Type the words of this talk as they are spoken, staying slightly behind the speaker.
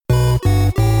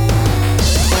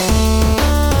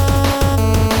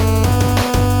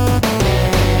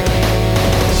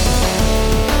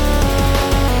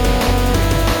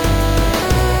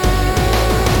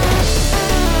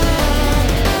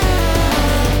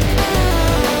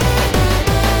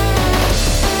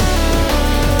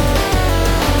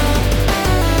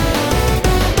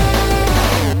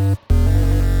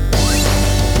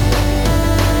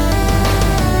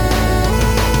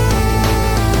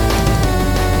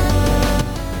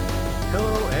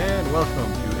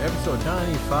episode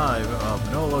 95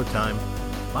 of No Load Time.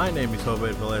 My name is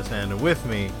Obed Velez, and with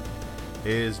me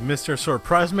is Mr.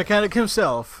 Surprise Mechanic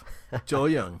himself, Joel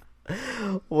Young.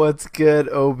 What's good,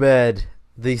 Obed?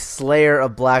 The slayer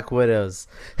of Black Widows.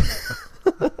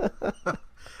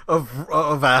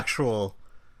 of actual,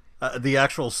 the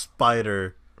actual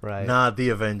spider, Right. not the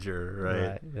Avenger,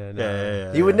 right? Yeah,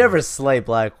 Yeah. You would never slay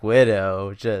Black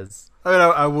Widow, just... I mean,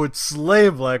 I would slay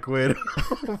Black Widow,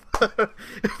 but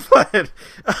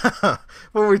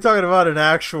we're talking about an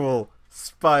actual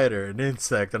spider, an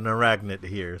insect, an arachnid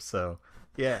here, so,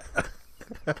 yeah.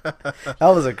 That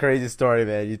was a crazy story,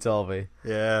 man, you told me.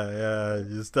 Yeah.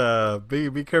 Just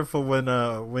be careful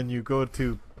when you go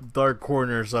to dark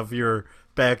corners of your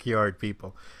backyard,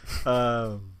 people.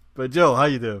 But Joe, how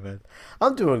you doing, man?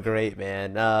 I'm doing great,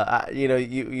 man.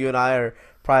 You and I are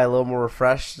probably a little more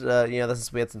refreshed,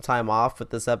 since we had some time off with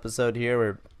this episode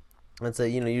here.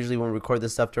 Usually when we record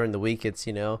this stuff during the week, it's,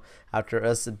 after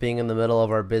us being in the middle of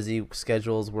our busy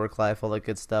schedules, work life, all that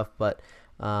good stuff. But,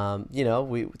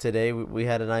 today we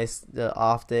had a nice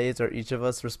off days, or each of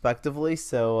us respectively.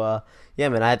 So,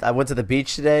 man, I went to the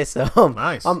beach today, so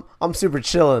Nice. I'm super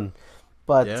chilling.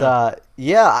 But,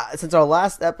 since our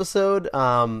last episode,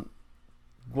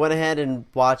 went ahead and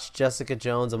watched Jessica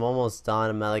Jones. I'm almost done.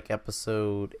 I'm at like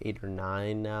episode 8 or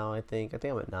 9 now, I think. I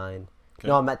think I'm at 9. Okay.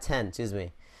 No, I'm at 10, excuse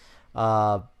me.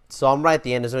 So I'm right at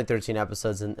the end. There's only 13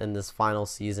 episodes in this final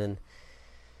season.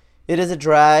 It is a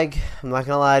drag. I'm not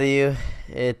going to lie to you.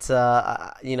 It's,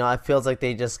 it feels like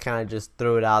they just kind of just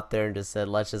threw it out there and just said,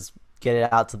 let's just get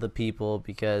it out to the people,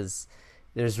 because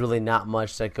there's really not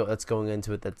much that's going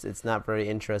into it. It's not very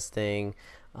interesting.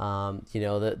 I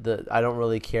don't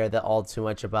really care that all too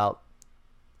much about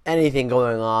anything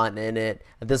going on in it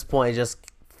at this point. Just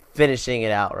finishing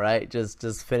it out, right?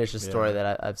 Just finish the story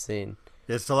that I've seen.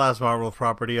 It's the last Marvel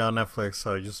property on Netflix,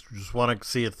 so you just want to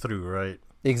see it through, right?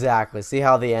 Exactly. See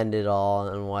how they end it all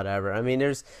and whatever. I mean,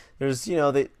 there's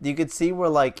you could see where,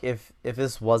 like, if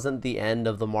this wasn't the end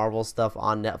of the Marvel stuff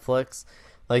on Netflix,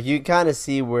 like, you kind of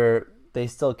see where they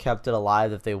still kept it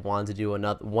alive. If they wanted to do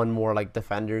one more, like,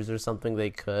 Defenders or something, they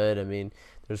could. I mean,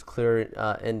 there's clear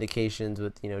indications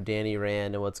with, Danny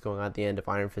Rand and what's going on at the end of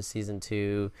Iron Fist Season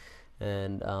 2.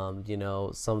 And,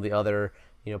 some of the other,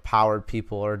 powered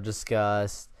people are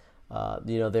discussed.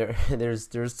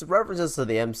 There's references to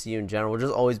the MCU in general, which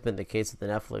has always been the case with the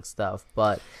Netflix stuff.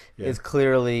 But it's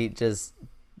clearly just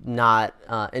not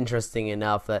interesting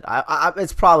enough that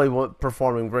it's probably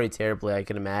performing very terribly. I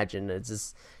can imagine it's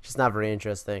just not very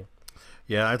interesting.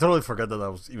 Yeah, I totally forgot that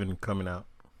was even coming out.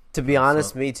 To be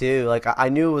honest, me too. Like, I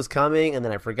knew it was coming, and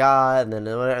then I forgot, and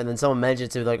then someone mentioned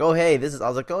it to me, like, oh hey, this is. I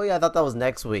was like, oh yeah, I thought that was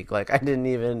next week. Like, I didn't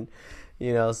even,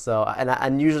 So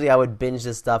and usually I would binge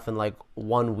this stuff in like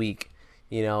 1 week,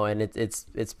 and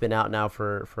it's been out now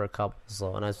for a couple,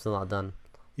 so, and I'm still not done.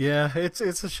 Yeah, it's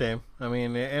a shame. I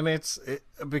mean, and it's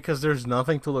because there's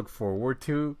nothing to look forward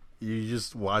to. You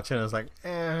just watch it and it's like,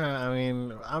 I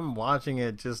mean, I'm watching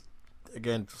it just,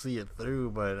 again, to see it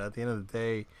through, but at the end of the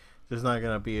day, there's not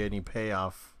going to be any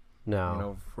payoff,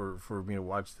 for me to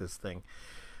watch this thing.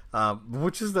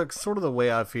 Which is sort of the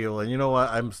way I feel. And you know what?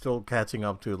 I'm still catching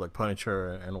up to, like, Punisher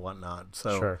and whatnot.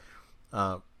 So, Sure.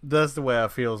 That's the way I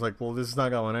feel. It's like, well, this is not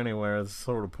going anywhere. It's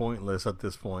sort of pointless at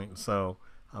this point. So,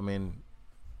 I mean,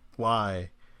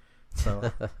 why?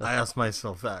 So I ask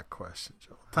myself that question,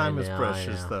 Joel. Time is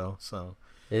precious, though. So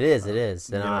it is.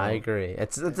 And I agree.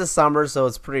 It's the summer, so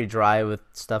it's pretty dry with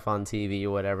stuff on TV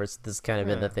or whatever. It's this kind of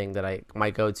been the thing that I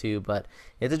might go to, but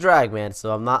it's a drag, man.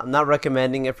 So I'm not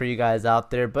recommending it for you guys out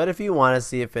there. But if you want to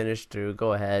see it finished through,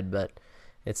 go ahead. But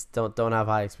don't have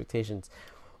high expectations.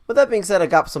 With that being said, I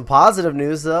got some positive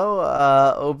news though.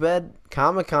 Obed,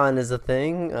 Comic-Con is a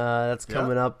thing. That's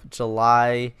coming up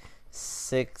July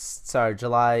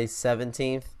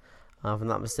 17th, if I'm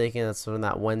not mistaken. That's from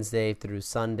that Wednesday through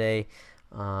Sunday.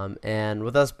 And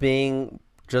with us being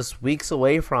just weeks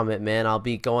away from it, man, I'll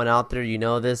be going out there,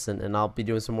 this, and I'll be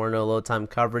doing some more No Load Time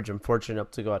coverage. I'm fortunate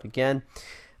enough to go out again.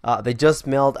 They just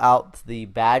mailed out the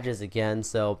badges again,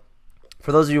 so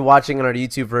for those of you watching on our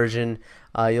YouTube version,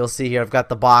 you'll see here I've got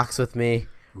the box with me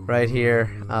right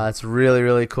here. It's really,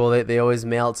 really cool. They always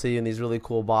mail it to you in these really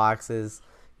cool boxes.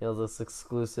 This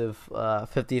exclusive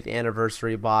 50th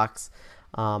anniversary box.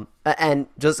 And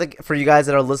just like for you guys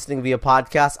that are listening via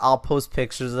podcast, I'll post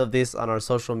pictures of this on our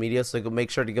social media, so make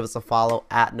sure to give us a follow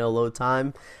at No Load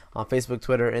Time on Facebook,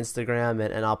 Twitter, Instagram,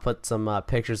 and I'll put some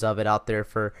pictures of it out there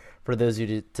for those of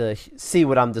you to see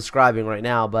what I'm describing right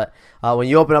now. But when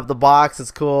you open up the box,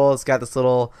 it's cool. It's got this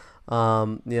little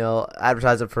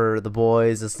Advertising for The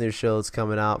Boys. This new show is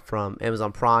coming out from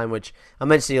Amazon Prime, which I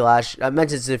mentioned to you I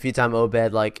mentioned to you a few times,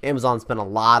 Obed. Like Amazon spent a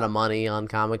lot of money on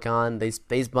Comic Con. They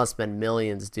must spend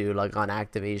millions, dude, like on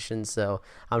activation. So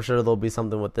I'm sure there'll be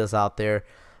something with this out there.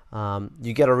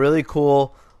 You get a really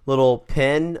cool little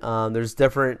pin. There's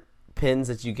different pins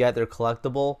that you get. They're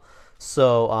collectible.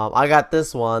 So I got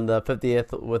this one, the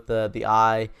 50th with the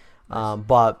eye,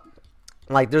 but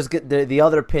like there's the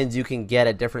other pins you can get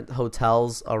at different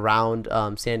hotels around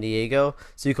San Diego,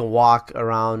 so you can walk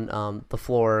around the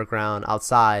floor ground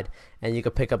outside, and you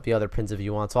can pick up the other pins if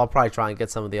you want. So I'll probably try and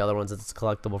get some of the other ones that's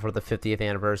collectible for the 50th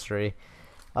anniversary.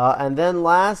 And then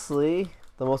lastly,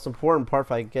 the most important part,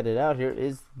 if I can get it out here,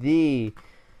 is the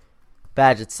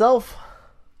badge itself.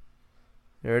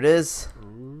 There it is.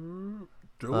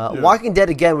 Walking Dead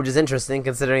again, which is interesting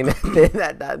considering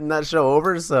that show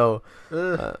over. So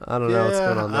I don't know what's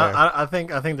going on there. I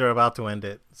think they're about to end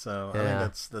it. So yeah. I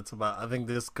think that's about. I think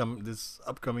this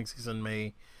upcoming season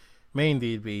may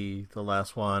indeed be the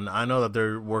last one. I know that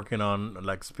they're working on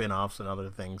like spin-offs and other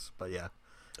things, but yeah.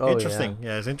 Interesting.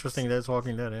 Yeah, it's interesting that it's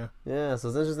Walking Dead. Yeah, so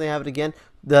it's interesting to have it again.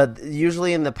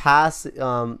 Usually in the past,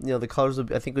 the colors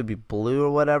would be blue or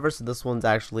whatever. So this one's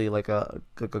actually like a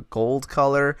gold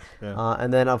color. Yeah.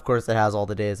 And then of course it has all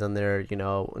the days on there,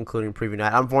 including preview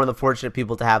night. I'm one of the fortunate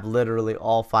people to have literally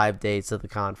all 5 days of the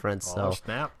conference. So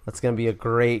snap! That's gonna be a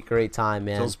great time,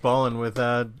 man. So balling with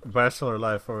Bachelor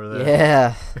life over there.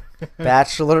 Yeah,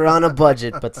 Bachelor on a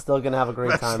budget, but still gonna have a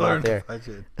great time out there.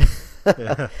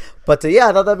 Yeah. But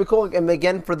I thought that'd be cool. And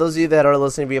again, for those of you that are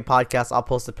listening via podcast, I'll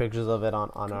post the pictures of it on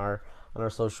our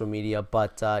social media.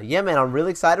 But man, I'm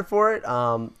really excited for it.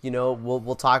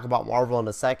 We'll talk about Marvel in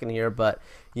a second here, but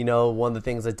one of the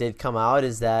things that did come out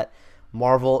is that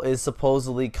Marvel is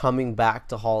supposedly coming back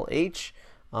to Hall H.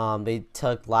 They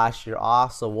took last year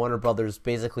off, so Warner Brothers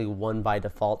basically won by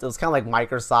default. It was kind of like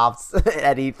Microsoft's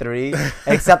at E3,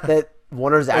 except that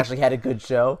Warner's actually had a good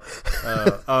show.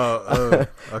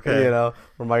 Okay. Where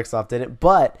Microsoft didn't.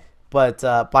 But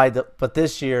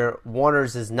this year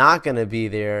Warner's is not going to be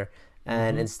there,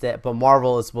 and but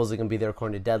Marvel is supposedly going to be there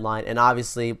according to Deadline. And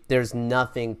obviously, there's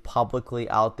nothing publicly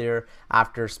out there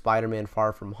after Spider-Man: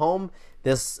 Far From Home.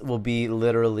 This will be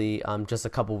literally just a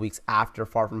couple weeks after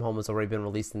Far From Home has already been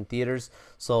released in theaters.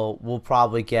 So we'll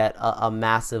probably get a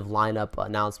massive lineup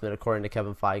announcement according to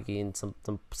Kevin Feige and some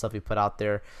stuff he put out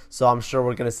there. So I'm sure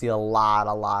we're going to see a lot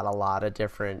of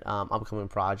different upcoming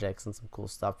projects and some cool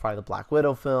stuff. Probably the Black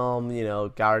Widow film,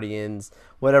 Guardians,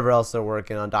 whatever else they're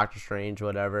working on, Doctor Strange,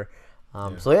 whatever.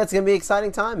 So it's going to be an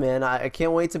exciting time, man. I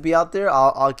can't wait to be out there.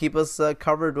 I'll keep us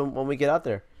covered when we get out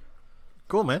there.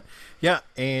 Cool, man. Yeah,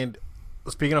 and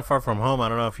speaking of Far From Home, I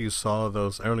don't know if you saw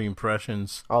those early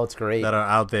impressions. Oh, it's great. That are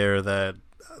out there that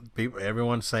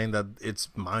everyone's saying that it's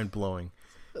mind blowing.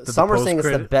 Some are saying it's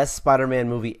the best Spider-Man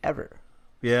movie ever.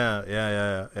 Yeah.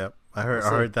 I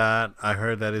heard that. I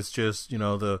heard that it's just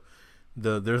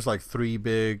there's like 3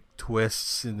 big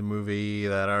twists in the movie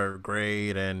that are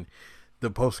great, and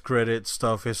the post-credit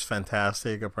stuff is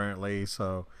fantastic apparently.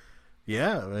 So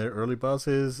yeah, early buzz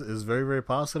is very, very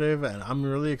positive, and I'm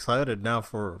really excited now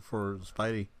for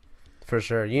Spidey. For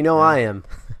sure. I am.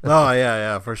 Oh,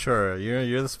 yeah, for sure.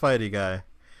 You're the Spidey guy.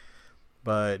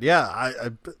 But yeah,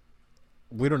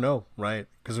 we don't know, right?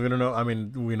 Because we don't know. I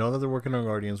mean, we know that they're working on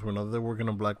Guardians. We know that they're working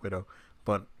on Black Widow.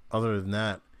 But other than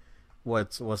that,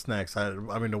 what's next? I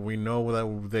mean, we know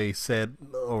that they said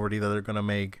already that they're going to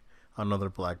make another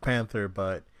Black Panther,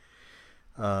 but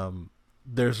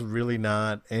there's really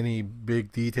not any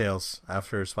big details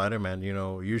after Spider-Man.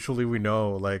 Usually we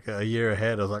know like a year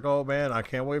ahead. I was like, oh man, I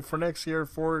can't wait for next year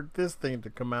for this thing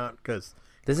to come out, because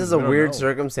this is a weird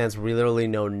circumstance. We literally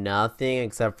know nothing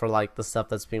except for like the stuff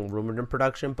that's being rumored in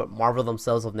production, but Marvel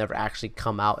themselves have never actually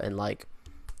come out and like,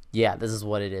 yeah, this is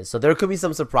what it is. So there could be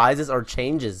some surprises or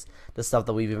changes to stuff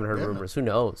that we've even heard rumors. Who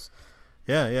knows?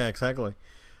 Yeah, exactly.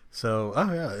 So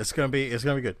it's gonna be good. It's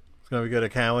gonna be good. I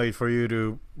can't wait for you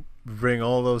to bring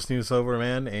all those news over,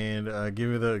 man, and give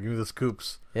me the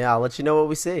scoops. Yeah, I'll let you know what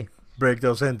we see. Break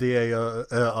those NDA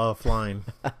offline.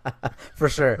 For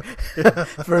sure.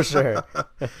 For sure.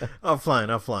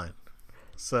 offline.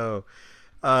 So,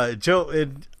 Joe,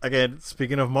 again,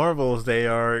 speaking of Marvels, they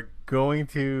are going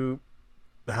to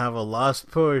have a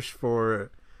last push for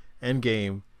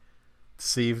Endgame to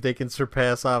see if they can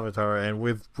surpass Avatar, and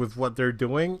with what they're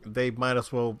doing, they might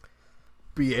as well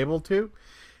be able to.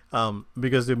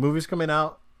 Because the movie's coming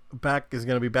out is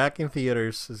going to be back in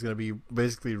theaters. It's going to be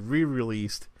basically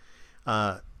re-released,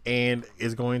 and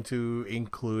is going to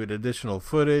include additional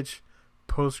footage,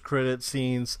 post-credit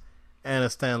scenes, and a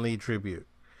Stan Lee tribute.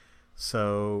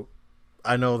 So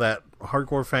I know that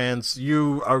hardcore fans,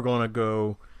 you are gonna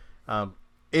go. Um,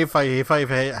 if I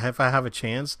have a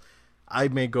chance, I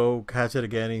may go catch it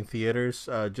again in theaters.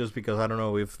 Just because I don't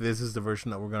know if this is the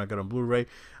version that we're gonna get on Blu-ray.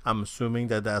 I'm assuming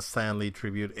that Stan Lee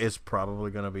tribute is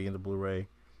probably gonna be in the Blu-ray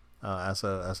as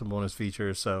a bonus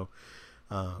feature. So,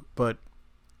 but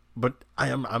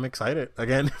I'm excited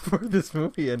again for this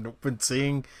movie and been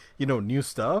seeing new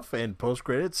stuff and post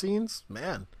credit scenes.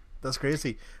 Man, that's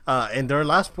crazy. And their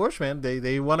last push, man,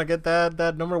 they want to get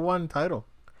that number one title.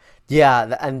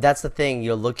 Yeah, and that's the thing.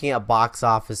 You're looking at Box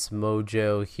Office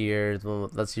Mojo here. Well,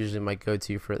 that's usually my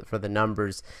go-to for the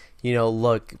numbers.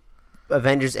 Look,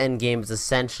 Avengers Endgame is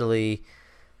essentially,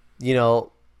 a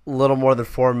little more than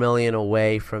 4 million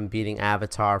away from beating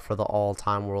Avatar for the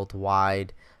all-time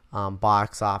worldwide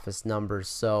box office numbers.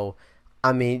 So,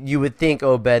 I mean, you would think,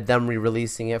 Obed, them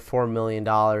re-releasing it, $4 million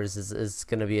is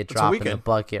going to be a drop in the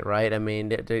bucket, right? I mean,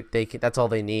 they that's all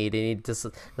they need. They need just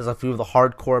there's a few of the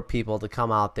hardcore people to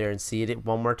come out there and see it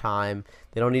one more time.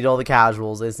 They don't need all the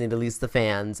casuals. They just need at least the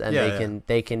fans, and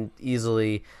they can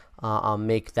easily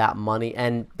make that money,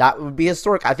 and that would be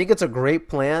historic. I think it's a great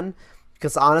plan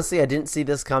because honestly, I didn't see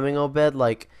this coming, Obed.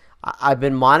 Like, I've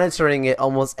been monitoring it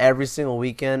almost every single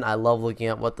weekend. I love looking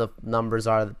at what the numbers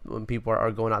are when people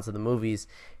are going out to the movies.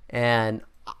 And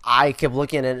I kept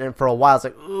looking at it, and for a while, it's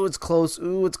like, ooh, it's close.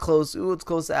 Ooh, it's close. Ooh, it's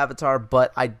close to Avatar.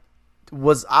 But I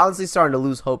was honestly starting to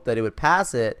lose hope that it would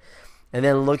pass it. And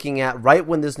then looking at right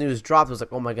when this news dropped, I was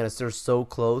like, oh my goodness, they're so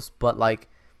close. But like,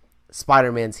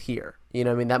 Spider-Man's here. You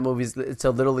know what I mean? That movie's,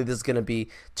 so literally this is going to be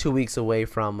 2 weeks away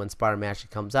from when Spider-Man actually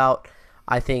comes out.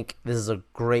 I think this is a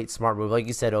great, smart move. Like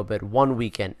you said, Obed, 1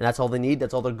 weekend. And that's all they need.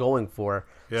 That's all they're going for.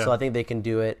 Yeah. So I think they can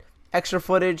do it. Extra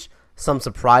footage, some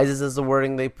surprises is the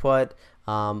wording they put,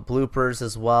 bloopers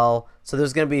as well. So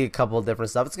there's going to be a couple of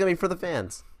different stuff. It's going to be for the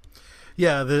fans.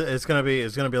 Yeah, it's going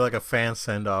to be like a fan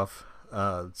send-off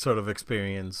sort of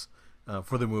experience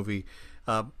for the movie.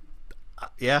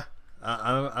 Yeah.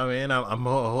 I mean,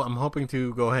 I'm hoping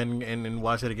to go ahead and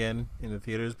watch it again in the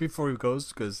theaters before it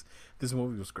goes because this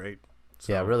movie was great.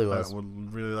 So yeah, it really was. I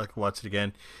would really like to watch it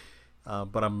again,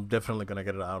 but I'm definitely gonna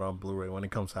get it out on Blu-ray when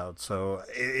it comes out. So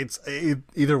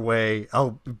either way,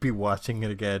 I'll be watching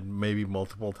it again, maybe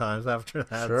multiple times after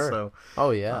that. Sure. So, oh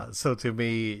yeah. So to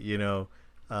me,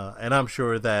 and I'm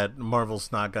sure that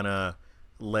Marvel's not gonna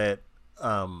let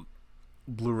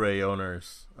Blu-ray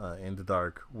owners in the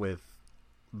dark with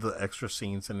the extra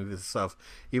scenes and this stuff,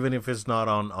 even if it's not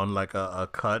on like a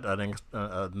cut, an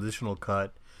additional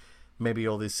cut. Maybe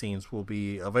all these scenes will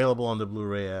be available on the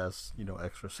Blu-ray as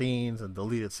extra scenes and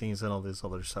deleted scenes and all this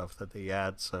other stuff that they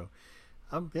add. So,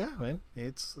 yeah, man,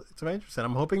 it's Avengers, and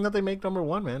I'm hoping that they make number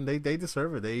one, man. They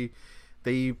deserve it.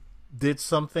 They did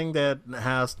something that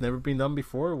has never been done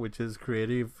before, which is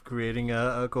creating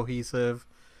a cohesive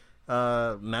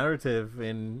narrative.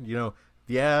 And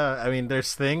yeah, I mean,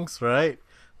 there's things, right?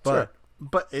 But sure.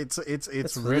 But it's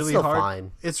really hard.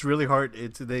 Fine. It's really hard.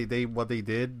 They what they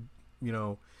did,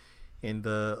 in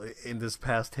this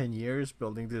past 10 years,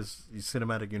 building this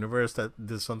cinematic universe that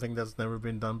is something that's never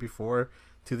been done before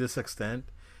to this extent,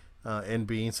 and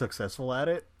being successful at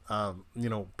it.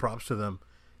 Props to them.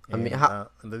 And,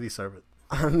 they deserve it.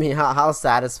 I mean, how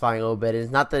satisfying, Obed.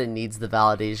 It's not that it needs the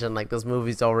validation. Like, this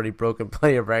movie's already broken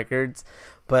plenty of records.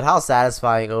 But how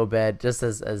satisfying, Obed, just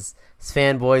as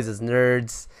fanboys, as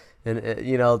nerds, and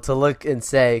to look and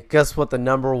say, guess what the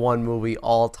number one movie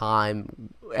all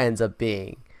time ends up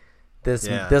being? This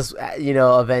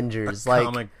Avengers, like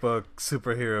comic book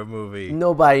superhero movie.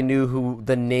 Nobody knew who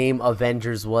the name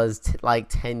Avengers was like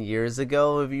 10 years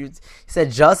ago. If you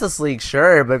said Justice League,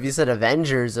 sure, but if you said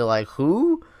Avengers, they're like,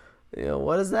 who?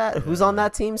 What is that? Yeah. Who's on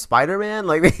that team? Spider-Man?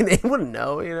 Like they wouldn't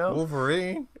know.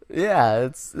 Wolverine. Yeah,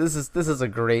 this is a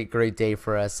great day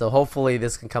for us. So hopefully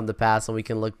this can come to pass and we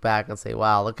can look back and say,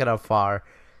 wow, look at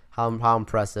how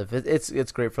impressive.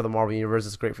 It's great for the Marvel Universe.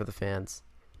 It's great for the fans.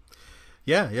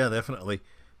 Yeah, definitely.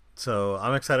 So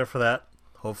I'm excited for that.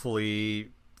 Hopefully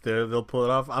they'll pull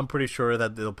it off. I'm pretty sure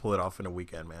that they'll pull it off in a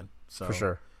weekend, man. So for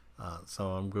sure.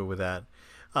 So I'm good with that.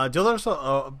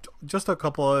 Just a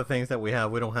couple other things that we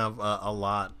have. We don't have a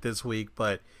lot this week,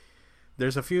 but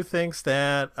there's a few things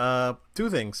that two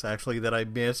things actually that I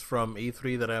missed from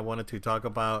E3 that I wanted to talk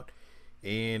about,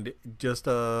 and just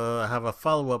have a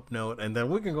follow-up note, and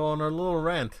then we can go on our little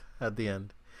rant at the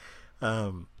end.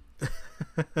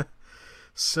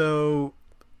 So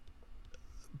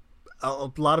a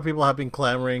lot of people have been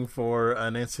clamoring for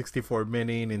an N64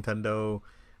 Mini. Nintendo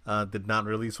did not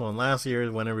release one last year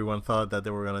when everyone thought that they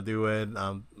were going to do it.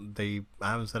 They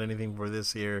haven't said anything for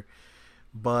this year.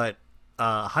 But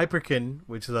Hyperkin,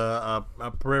 which is a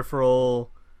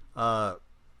peripheral uh,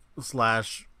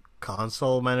 slash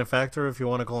console manufacturer, if you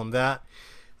want to call them that,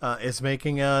 is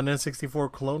making an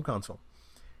N64 clone console,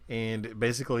 and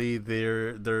basically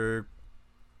they're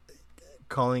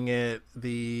calling it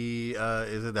the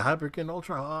is it the Hyperkin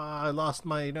Ultra? Oh, I lost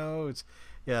my notes.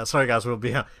 Yeah, sorry guys,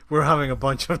 we're having a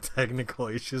bunch of technical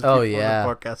issues Oh before the yeah.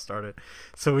 podcast started,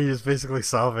 so we just basically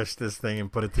salvaged this thing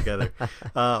and put it together.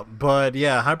 But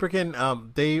yeah,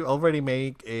 Hyperkin, they already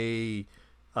make a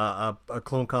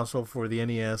clone console for the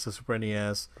NES, the Super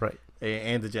NES, Right.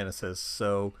 and the Genesis.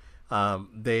 So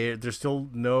there's still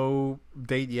no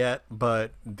date yet,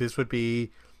 but this would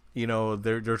be,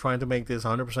 they're trying to make this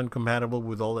 100% compatible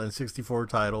with all the N64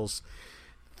 titles.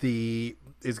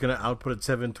 It's going to output at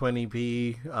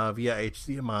 720p via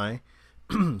HDMI.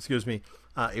 Excuse me.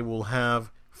 It will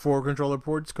have 4 controller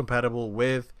ports compatible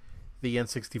with the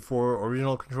N64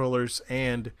 original controllers,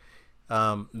 and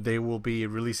they will be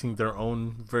releasing their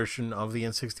own version of the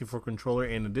N64 controller.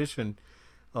 In addition,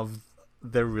 of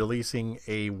they're releasing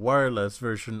a wireless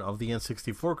version of the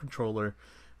N64 controller,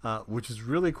 which is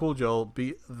really cool, Joel.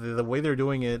 The way they're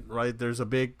doing it, right? There's a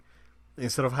big,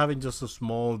 instead of having just a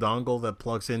small dongle that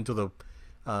plugs into the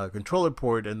controller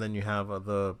port, and then you have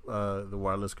the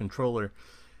wireless controller.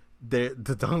 The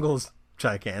dongle's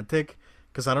gigantic,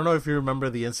 because I don't know if you remember,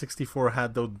 the N64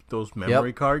 had those memory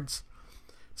Yep. cards,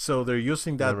 so they're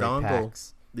using that Memory dongle.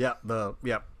 packs.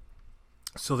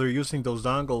 So they're using those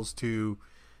dongles to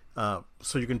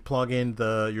so you can plug in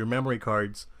your memory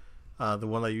cards, the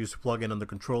one that you use to plug in on the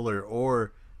controller,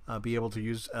 or be able to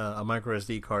use a micro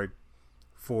SD card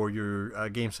for your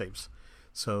game saves.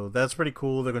 So that's pretty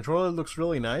cool. The controller looks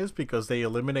really nice because they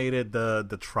eliminated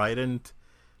the trident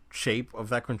shape of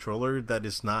that controller. That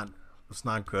is not it's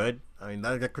not good. I mean,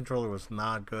 that controller was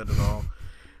not good at all.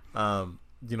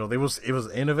 It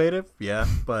was innovative, yeah,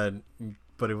 but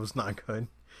it was not good.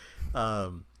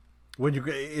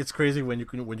 It's crazy when you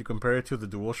compare it to the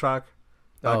DualShock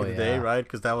back Oh in the day, yeah. right?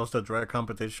 Because that was the direct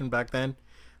competition back then.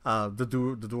 The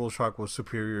DualShock was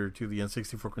superior to the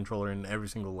N64 controller in every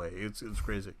single way. It's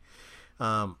crazy.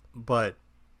 But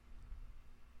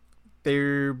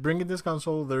they're bringing this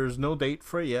console. There's no date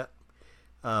for it yet.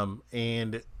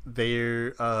 And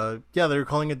they're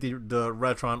calling it the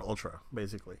Retron Ultra,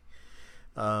 basically.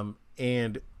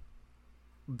 And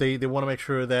they want to make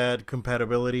sure that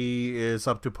compatibility is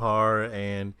up to par,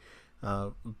 and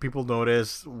people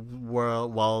noticed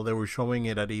while they were showing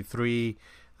it at E3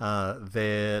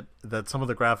 that some of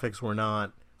the graphics were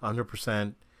not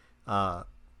 100%.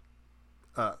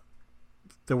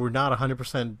 They were not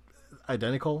 100%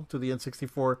 identical to the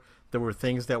N64. There were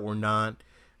things that were not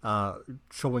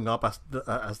showing up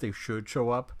as they should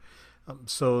show up.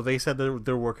 So they said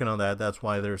they're working on that. That's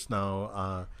why there's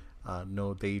now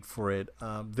no date for it.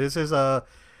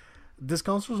 These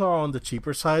consoles are on the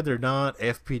cheaper side. They're not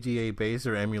FPGA based;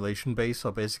 they're emulation based.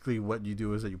 So basically, what you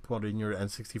do is that you put in your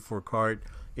N64 card,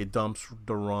 it dumps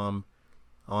the ROM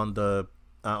on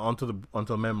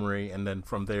onto memory, and then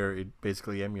from there it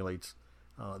basically emulates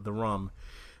the ROM.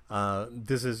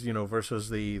 This is versus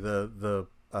the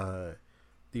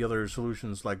other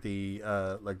solutions like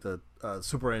the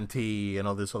Super NT and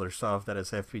all this other stuff that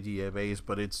is FPGA based,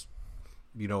 but it's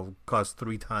costs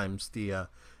 3 times the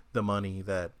money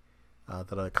that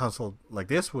a console like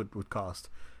this would cost.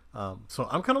 So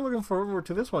I'm kind of looking forward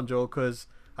to this one, Joel, because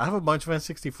I have a bunch of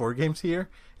N64 games here,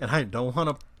 and I don't want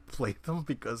to play them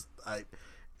because I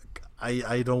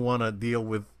don't want to deal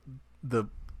with the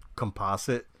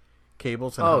composite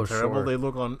cables and how Oh terrible sure. they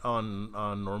look on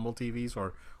normal TVs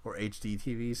or HD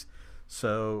TVs.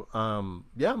 So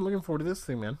yeah, I'm looking forward to this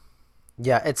thing, man.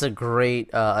 Yeah, it's a great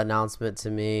announcement to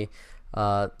me.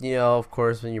 Of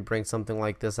course, when you bring something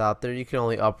like this out there, you can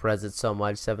only up-res it so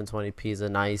much. 720p is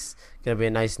gonna be a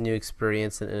nice new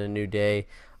experience and a new day.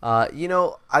 I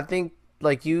think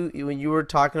like when you were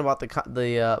talking about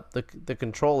the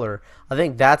controller, I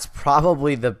think that's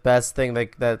probably the best thing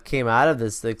that came out of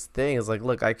this thing. Is like,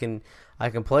 look, I can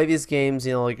play these games,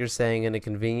 like you're saying, in a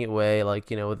convenient way, like,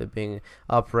 with it being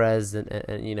up-res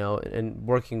and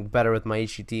working better with my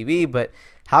HDTV, but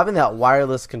having that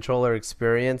wireless controller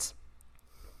experience,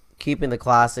 keeping the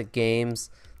classic games,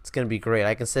 it's going to be great.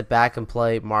 I can sit back and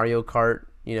play Mario Kart,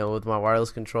 with my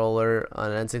wireless controller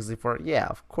on an N64. Yeah,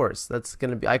 of course. That's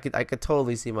going to be, I could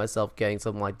totally see myself getting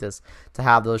something like this to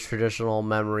have those traditional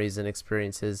memories and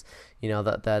experiences,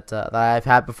 that I've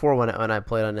had before when I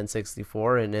played on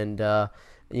N64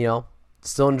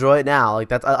 still enjoy it now. Like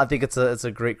that's, I think it's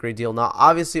a great deal. Now,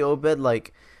 obviously, Obed,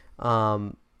 like,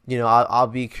 I'll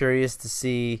be curious to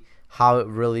see how it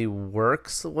really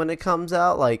works when it comes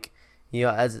out. Like, You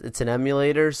know, as it's an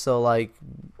emulator, so like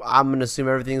I'm gonna assume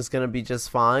everything's gonna be just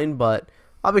fine. But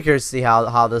I'll be curious to see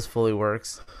how this fully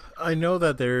works. I know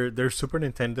that their Super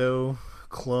Nintendo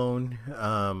clone,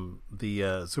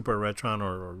 the Super Retron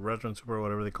or Retron Super,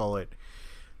 whatever they call it,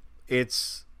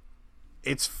 it's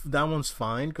that one's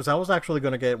fine because I was actually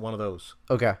gonna get one of those,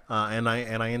 Okay. and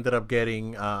I ended up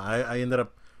getting I ended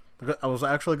up I was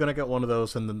actually gonna get one of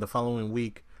those, and then the following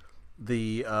week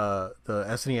the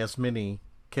SNES Mini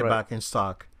came Right. back in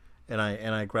stock, and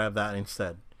I grabbed that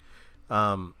instead.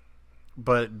 Um,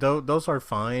 but those are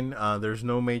fine. There's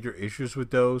no major issues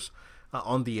with those.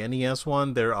 On the NES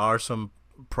one, there are some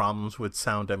problems with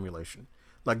sound emulation.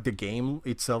 Like the game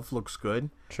itself looks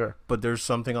good, Sure. but there's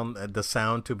something on the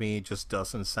sound to me just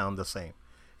doesn't sound the same.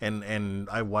 And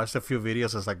I watched a few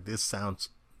videos. It's like this sounds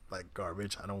like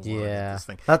garbage. I don't want to get Yeah. this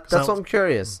thing. That's what I'm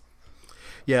curious.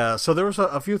 Yeah, so there was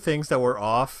a few things that were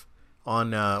off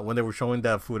on when they were showing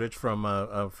that footage from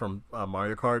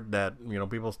Mario Kart that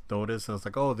people noticed, and it's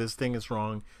like, oh, this thing is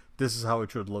wrong. This is how it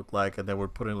should look like, and they were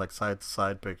putting like side to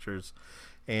side pictures,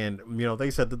 and they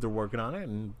said that they're working on it,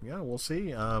 and yeah, we'll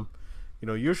see.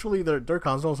 Usually their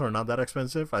consoles are not that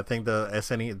expensive. I think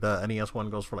the NES one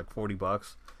goes for like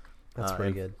 $40. That's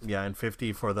pretty good. Yeah, and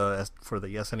 50 for the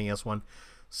SNES one.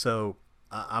 So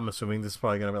I'm assuming this is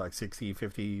probably going to be like 60,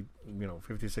 50,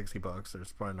 50, $60.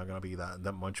 There's probably not going to be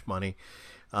that much money.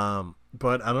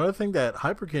 But another thing that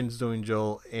Hyperkin's doing,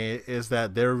 Joel, is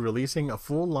that they're releasing a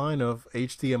full line of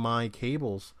HDMI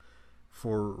cables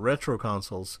for retro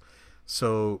consoles.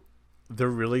 So they're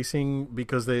releasing,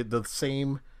 because the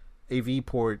same AV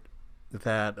port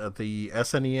that the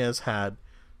SNES had,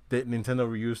 that Nintendo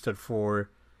reused it for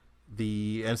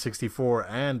the N64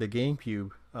 and the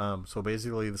GameCube. So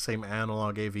basically the same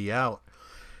analog AV out.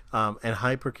 And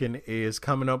Hyperkin is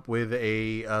coming up with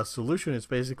a solution. It's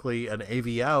basically an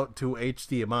AV out to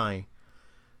HDMI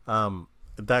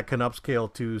that can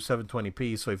upscale to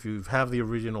 720p. So if you have the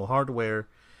original hardware,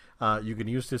 you can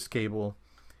use this cable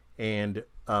and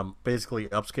basically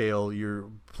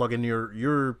upscale plug in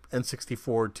your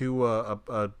N64 to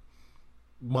a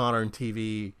modern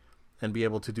TV and be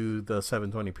able to do the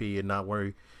 720p and not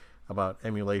worry about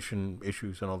emulation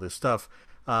issues and all this stuff.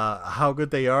 How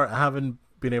good they are, I haven't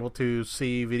been able to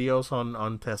see videos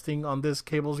on testing on this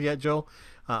cables yet, Joe.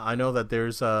 I know that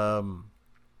there's a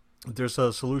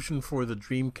solution for the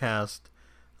Dreamcast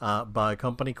by a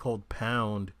company called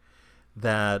Pound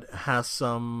that has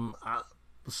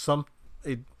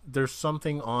there's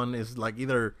something on, is like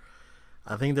either,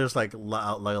 I think there's like a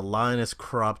line is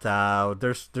cropped out.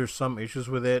 There's some issues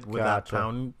with it with Gotcha. that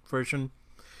Pound version.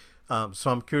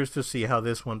 So I'm curious to see how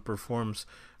this one performs.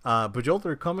 But Joel,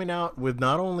 they're coming out with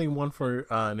not only one for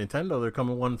Nintendo,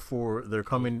 they're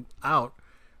coming out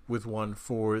with one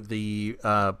for the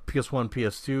PS1,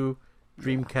 PS2,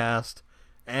 Dreamcast,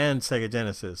 and Sega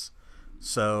Genesis.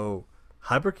 So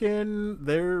Hyperkin,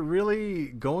 they're really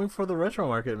going for the retro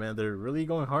market, man. They're really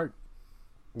going hard.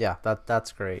 Yeah,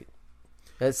 that's great.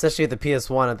 Especially with the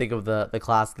PS1, I think of the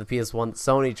class, the PS1.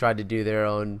 Sony tried to do their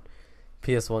own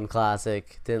PS1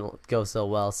 classic, didn't go so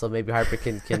well. So maybe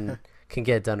Hyperkin can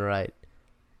get it done right.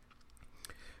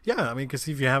 Yeah, I mean, because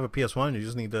if you have a PS1, you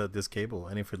just need this cable,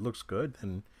 and if it looks good,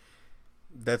 then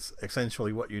that's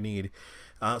essentially what you need.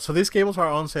 So these cables are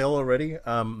on sale already.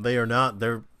 They are not.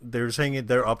 They're saying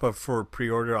they're up for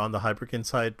pre-order on the Hyperkin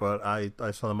site, but I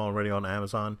saw them already on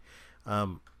Amazon.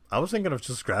 I was thinking of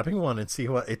just grabbing one and see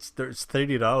what it's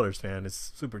 $30, man.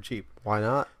 It's super cheap. Why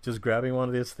not? Just grabbing one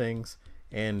of these things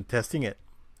and testing it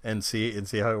and see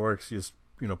how it works. Just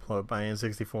plug my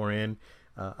N64 in.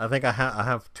 I think I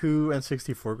have two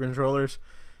N64 controllers.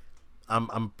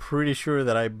 I'm pretty sure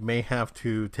that I may have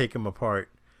to take them apart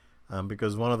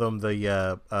because one of them,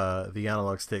 the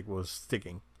analog stick was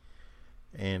sticking,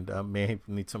 and may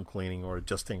need some cleaning or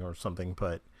adjusting or something.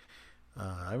 But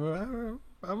I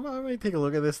may take a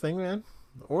look at this thing, man,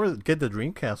 or get the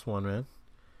Dreamcast one, man.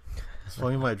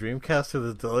 Swing my Dreamcast to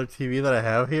the other TV that I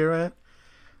have here, man.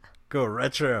 Go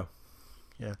retro.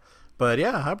 Yeah. But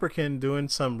yeah, Hyperkin doing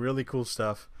some really cool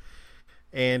stuff.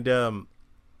 And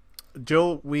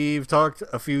Joe, we've talked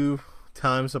a few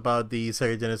times about the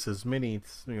Sega Genesis Mini.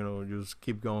 Just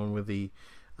keep going with the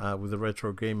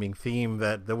retro gaming theme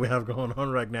that we have going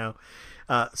on right now.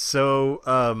 So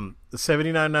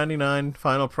 $79.99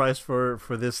 final price for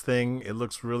this thing. It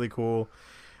looks really cool.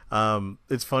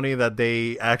 It's funny that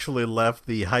they actually left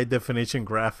the high definition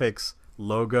graphics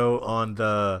logo on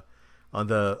the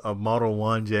Model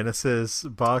 1 Genesis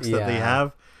box that they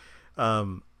Yeah.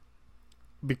 have.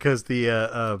 Because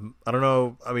I don't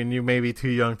know, I mean, you may be too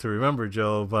young to remember,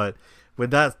 Joe, but when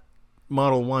that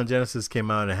Model 1 Genesis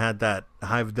came out and had that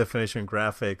high definition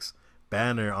graphics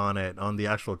banner on it on the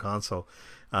actual console.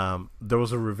 There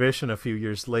was a revision a few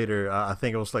years later. I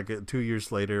think it was like 2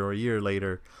 years later or a year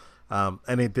later,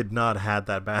 and it did not have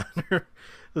that banner.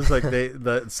 It's like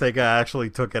the Sega actually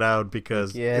took it out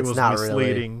because it was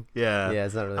misleading. Really. Yeah, yeah,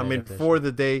 it's not really. I mean, for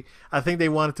the day, I think they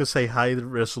wanted to say high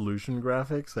resolution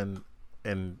graphics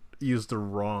and used the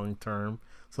wrong term,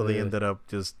 so they ended up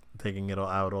just taking it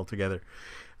out altogether.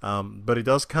 But it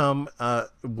does come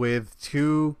with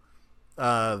two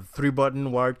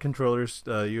 3-button wired controllers,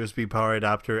 USB power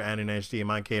adapter, and an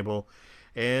HDMI cable.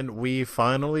 And we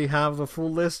finally have the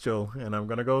full list, Joe. And I'm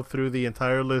going to go through the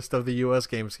entire list of the US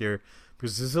games here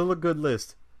because this is a good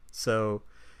list. So,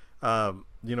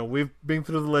 we've been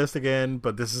through the list again,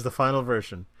 but this is the final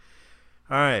version.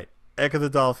 All right. Echo the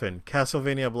Dolphin,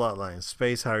 Castlevania Bloodlines,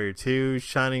 Space Harrier 2,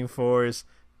 Shining Force,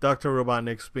 Dr.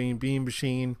 Robotnik's Beam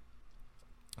Machine,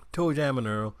 ToeJam and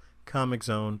Earl, Comic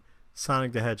Zone,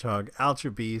 Sonic the Hedgehog,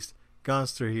 Ultra Beast,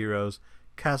 Gunster Heroes,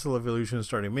 Castle Evolution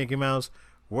starring Mickey Mouse,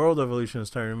 World Evolution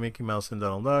starring Mickey Mouse and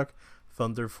Donald Duck,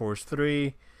 Thunder Force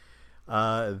 3.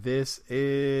 This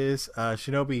is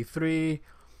Shinobi 3.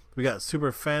 We got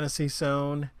Super Fantasy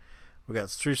Zone. We got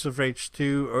Streets of Rage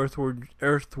 2,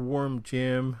 Earthworm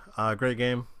Jim. Great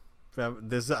game.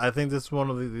 I think this is one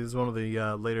of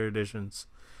the later additions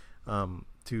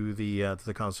to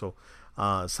the console.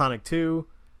 Sonic 2,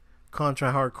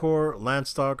 Contra Hardcore,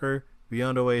 Landstalker,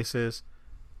 Beyond Oasis,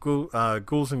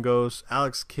 Ghouls and Ghosts,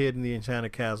 Alex Kidd in the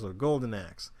Enchanted Castle, Golden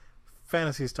Axe,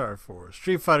 Phantasy Star 4,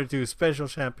 Street Fighter 2 Special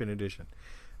Champion Edition,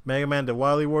 Mega Man The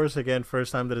Wily Wars, again,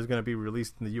 first time that is going to be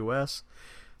released in the US,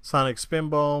 Sonic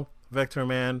Spinball, Vector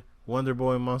Man, Wonder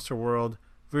Boy Monster World,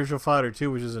 Virtual Fighter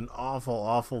 2, which is an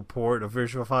awful port of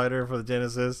Virtual Fighter for the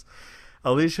Genesis,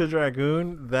 Alicia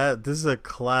Dragoon, this is a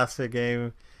classic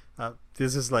game.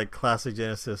 This is like classic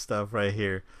Genesis stuff right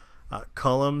here.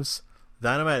 Columns,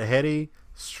 Dynamite Headdy,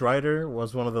 Strider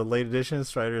was one of the late editions.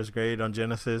 Strider is great on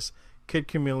Genesis. Kid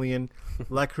Chameleon,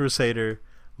 La Crusader,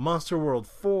 Monster World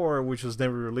 4, which was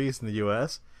never released in the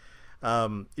US,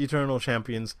 Eternal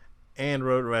Champions, and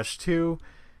Road Rash 2.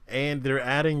 And they're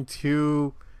adding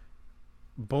 2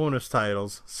 bonus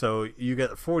titles. So you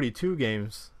get 42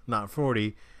 games, not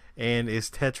 40, and it's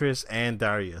Tetris and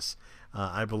Darius.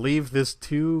 I believe this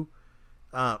 2...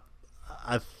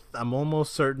 I'm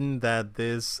almost certain that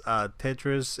this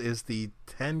Tetris is the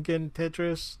Tengen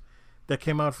Tetris that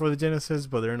came out for the Genesis,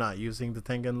 but they're not using the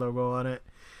Tengen logo on it.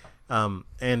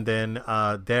 And then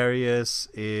Darius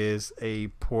is a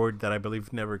port that I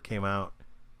believe never came out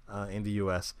in the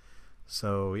US.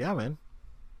 So yeah, man,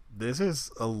 this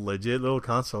is a legit little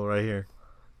console right here.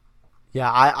 Yeah,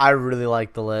 I really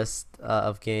like the list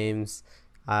of games.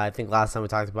 I think last time we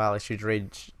talked about like Street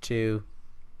Rage 2.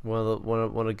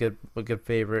 One of good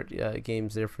favorite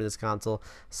games there for this console.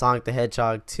 Sonic the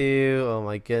Hedgehog 2. Oh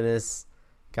my goodness,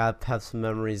 got have some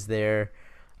memories there.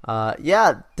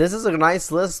 Yeah, this is a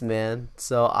nice list, man.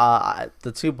 So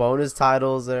the 2 bonus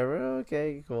titles are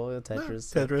okay, cool.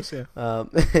 Tetris, yeah.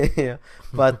 yeah.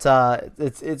 But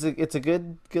it's a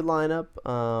good lineup.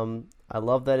 I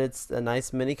love that it's a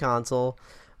nice mini console.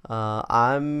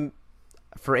 I'm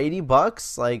for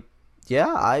 $80, like,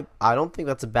 yeah, I don't think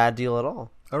that's a bad deal at all.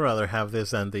 I'd rather have this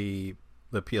than the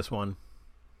PS1.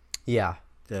 Yeah.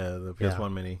 Yeah, the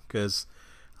PS1 Mini. Because,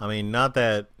 I mean, not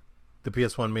that the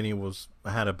PS1 Mini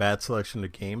had a bad selection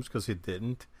of games, because it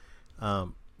didn't.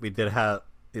 We did have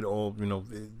it all,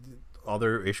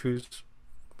 other issues.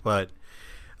 But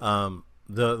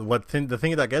the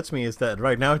thing that gets me is that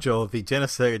right now, Joe, the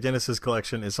Genesis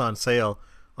collection is on sale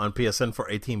on PSN for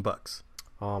 $18.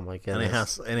 Oh my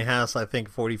goodness! And it has I think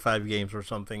 45 games or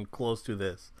something close to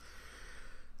this.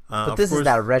 But this is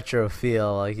that retro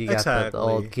feel, like you got the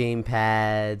old game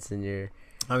pads and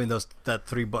that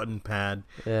 3-button pad.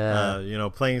 Yeah.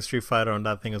 Playing Street Fighter on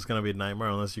that thing is gonna be a nightmare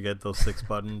unless you get those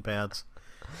 6-button pads.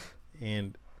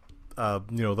 And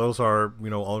those are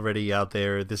already out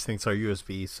there. These things are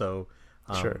USB, so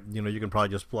sure. You can probably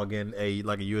just plug in a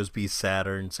USB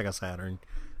Sega Saturn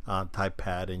type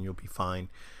pad, and you'll be fine.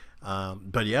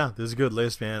 But yeah, this is a good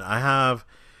list, man. I have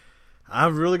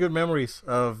really good memories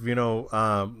of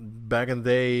back in the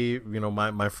day.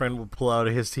 My friend would pull out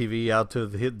his TV out to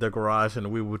the garage,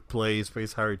 and we would play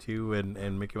Space Harrier 2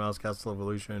 and Mickey Mouse Castle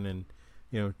Evolution and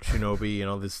Shinobi and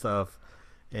all this stuff,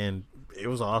 and it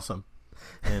was awesome.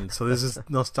 And so this is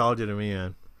nostalgia to me,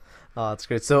 man. Oh, that's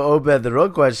great. So Obed, the real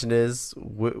question is,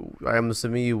 I'm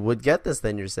assuming you would get this.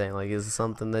 Then you're saying, like, is it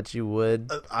something that you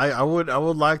would? I would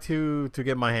like to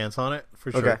get my hands on it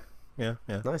for sure. Okay. Yeah.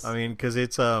 Nice. I mean, because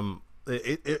it's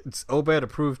Obed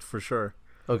approved for sure.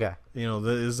 Okay. You know,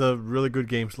 there is a really good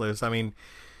games list. I mean,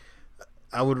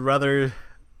 I would rather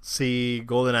see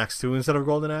Golden Axe 2 instead of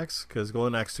Golden Axe because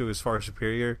Golden Axe 2 is far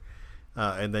superior.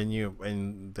 And then you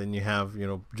have, you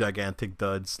know, gigantic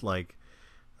duds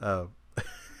uh,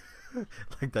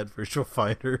 like that Virtual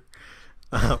Fighter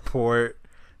port.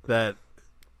 That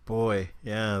boy,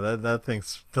 yeah, that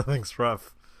thing's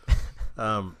rough.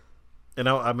 Um, and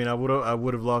I mean, I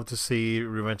would have loved to see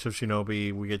Revenge of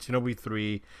Shinobi. We get Shinobi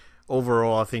 3.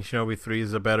 Overall, I think Shinobi 3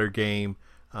 is a better game,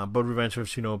 but Revenge of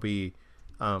Shinobi,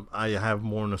 I have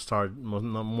more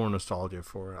nostalgia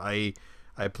for. I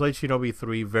played Shinobi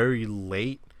 3 very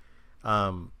late.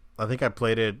 I think I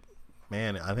played it,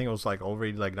 man. I think it was like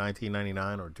already like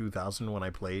 1999 or 2000 when I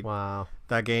played Wow.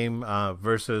 that game.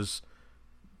 Versus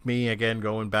me again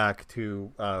going back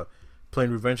to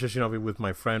playing Revenge of Shinobi with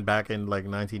my friend back in like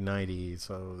 1990.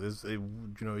 So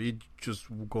it just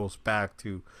goes back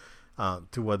to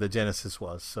what the Genesis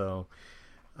was. So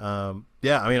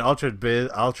yeah, I mean, Altered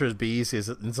Beast is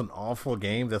it's an awful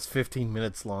game that's 15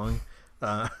 minutes long.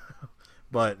 Uh,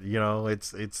 but you know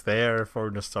it's there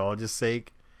for nostalgia's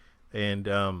sake, and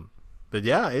but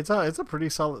yeah, it's a pretty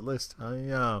solid list.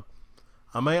 I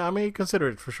may consider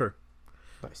it for sure.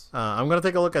 Nice. I'm gonna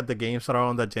take a look at the games that are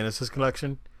on that Genesis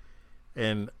collection,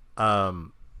 and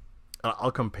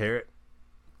I'll compare it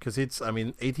because it's, I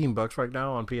mean, $18 right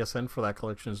now on PSN for that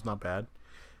collection is not bad.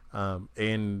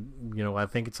 And you know, I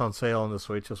think it's on sale on the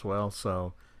Switch as well.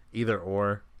 So either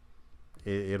or,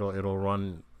 it'll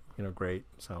run, you know, great.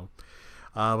 So,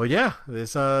 but yeah,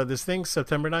 this thing's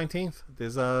September 19th.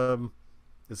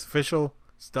 It's official.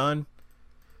 It's done,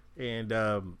 and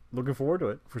looking forward to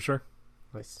it for sure.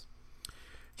 Nice.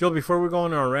 Joe, before we go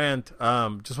on our rant,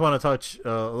 just want to touch a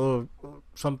little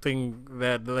something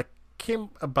that came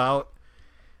about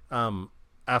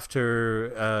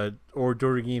after or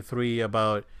during E3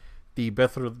 about the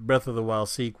Breath of the Wild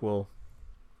sequel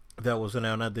that was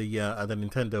announced at the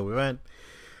Nintendo event.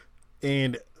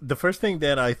 And the first thing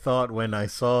that I thought when I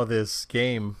saw this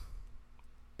game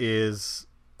is,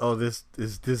 oh, this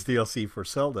is this DLC for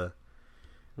Zelda.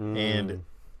 And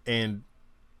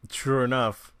sure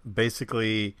enough,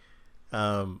 basically,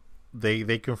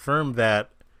 they confirmed that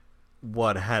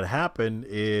what had happened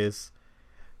is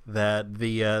that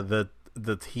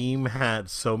the team had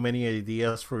so many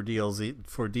ideas for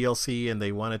DLC, and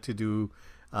they wanted to do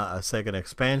a second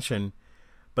expansion,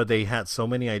 but they had so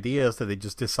many ideas that they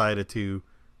just decided to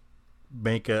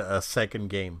make a second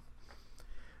game.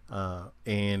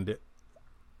 And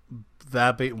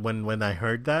when I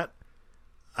heard that,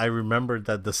 I remembered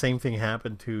that the same thing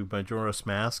happened to Majora's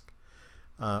Mask.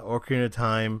 Ocarina of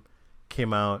Time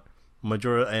came out,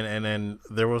 Majora, and then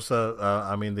there was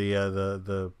I mean,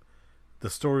 the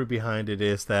story behind it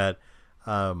is that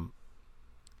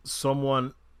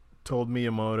someone told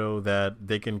Miyamoto that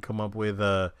they can come up with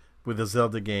a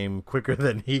Zelda game quicker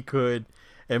than he could,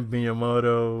 and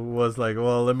Miyamoto was like,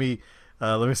 "Well, let me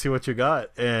see what you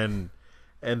got," and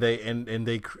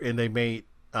they made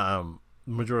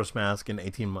Majora's Mask in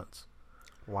 18 months.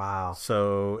 Wow.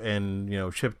 So, and you know,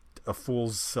 shipped a full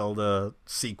Zelda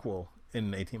sequel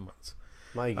in 18 months.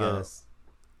 My goodness.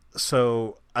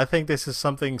 So I think this is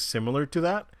something similar to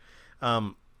that.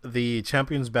 The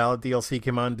Champions Ballad DLC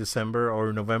came out in December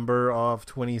or November of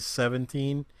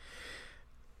 2017.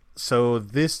 So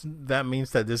that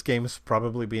means that this game's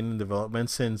probably been in development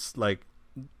since like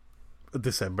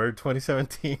December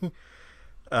 2017.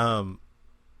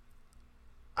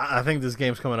 I think this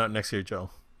game's coming out next year, Joe.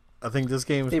 I think this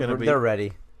game's gonna be. They're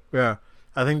ready. Yeah,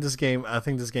 I think this game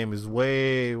is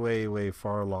way, way, way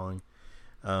far along.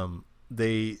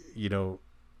 They, you know,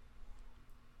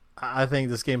 I think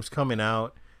this game's coming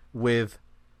out with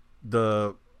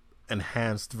the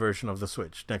enhanced version of the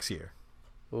Switch next year.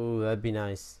 Ooh, that'd be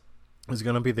nice. It's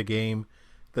gonna be the game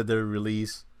that they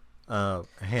release hand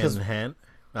in hand.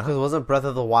 Because wasn't Breath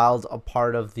of the Wild a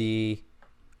part of the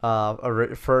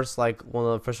first, like, one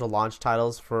of the official launch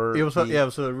titles for It was it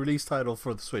was a release title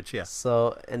for the Switch. Yeah.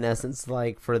 So in essence,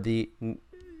 like, for the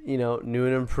you know, new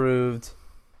and improved,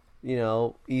 you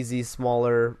know, easy,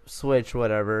 smaller Switch,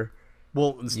 whatever.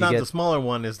 Well, it's not the smaller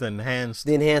one; is the enhanced.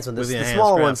 The enhanced one. The enhanced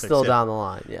smaller one's graphics, still yeah. down the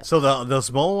line. Yeah. So the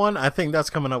small one, I think that's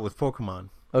coming out with Pokemon.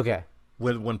 Okay.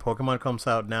 When Pokemon comes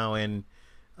out now in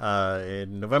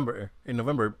November. In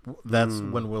November, that's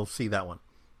when we'll see that one.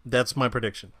 That's my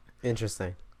prediction.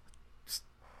 Interesting.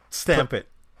 Stamp it.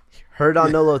 Heard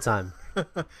on Nolo time.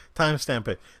 Timestamp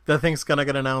it. That thing's gonna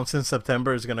get announced in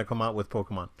September. It's gonna come out with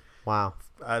Pokemon. Wow.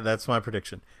 That's my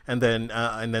prediction. And then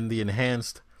the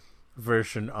enhanced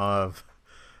version of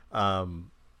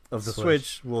the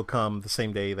Switch will come the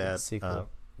same day that Sequel.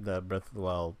 the Breath of the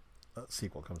Wild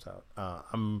sequel comes out.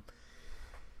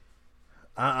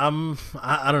 I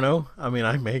don't know. I mean,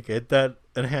 I may get that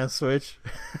enhanced Switch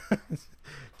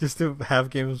just to have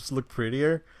games look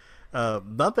prettier.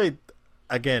 Not that,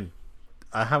 again,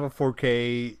 I have a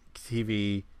 4K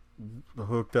TV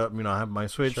hooked up. You know, I have my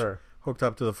Switch Sure. hooked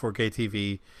up to the 4K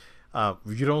TV.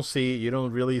 You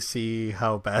don't really see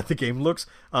how bad the game looks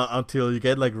until you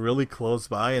get like really close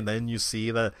by, and then you see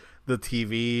the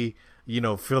TV,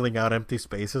 filling out empty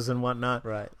spaces and whatnot.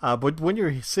 Right. But when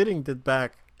you're sitting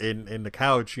back in the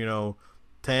couch,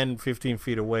 10, 15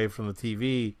 feet away from the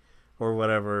TV or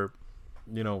whatever,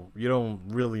 you don't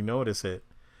really notice it.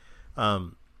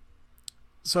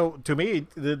 So to me,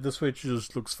 the Switch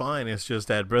just looks fine. It's just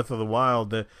that Breath of the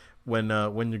Wild,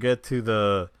 when you get to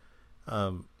the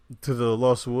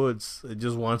Lost Woods, it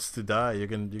just wants to die. You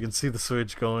can see the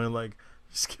Switch going like,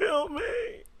 just kill me.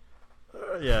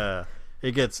 Yeah,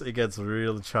 it gets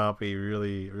really choppy,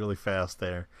 really really fast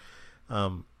there.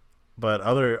 But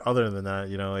other than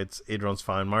that, it runs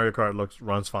fine. Mario Kart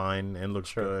runs fine and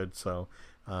looks good. So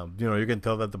you can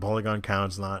tell that the polygon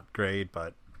count's not great,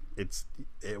 but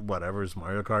whatever. It's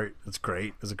Mario Kart. It's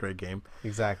great. It's a great game.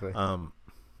 Exactly.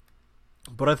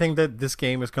 But I think that this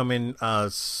game is coming. I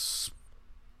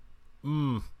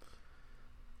don't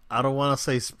want to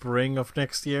say spring of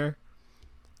next year.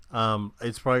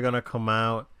 It's probably gonna come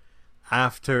out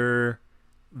after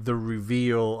the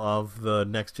reveal of the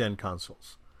next gen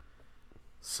consoles.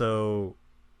 So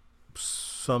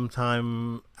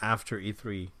sometime after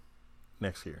E3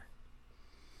 next year.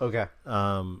 Okay.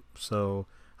 So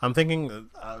I'm thinking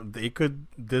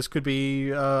this could be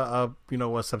a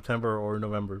September or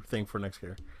November thing for next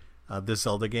year. This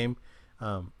Zelda game.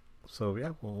 So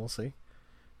yeah, we'll see.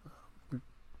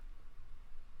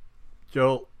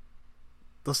 Joel,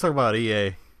 let's talk about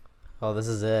EA. Oh, this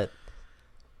is it.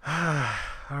 All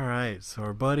right, so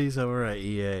our buddies over at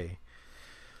EA.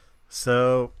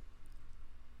 So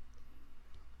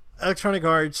Electronic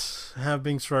Arts have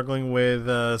been struggling with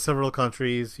several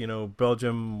countries,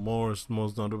 Belgium most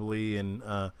notably, and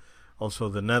also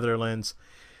the Netherlands,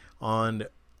 on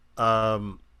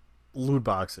loot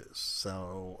boxes.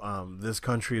 So this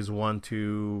country is one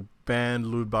to ban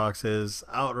loot boxes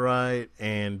outright,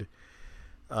 and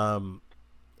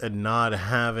not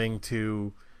having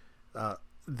to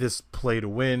this play to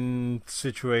win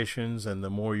situations, and the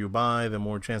more you buy, the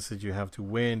more chances you have to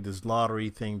win. This lottery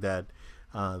thing that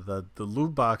the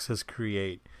loot boxes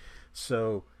create.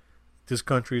 So these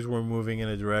countries were moving in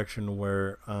a direction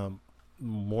where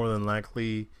more than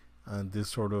likely this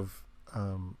sort of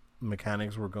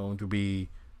mechanics were going to be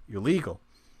illegal.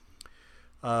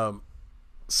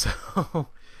 So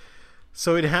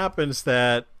it happens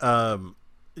that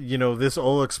this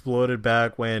all exploded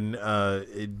back when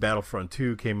Battlefront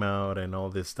 2 came out and all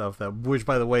this stuff. Which,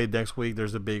 by the way, next week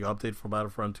there's a big update for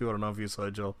Battlefront 2. I don't know if you saw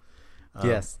it, Joel.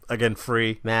 Yes. Again,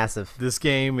 free. Massive. This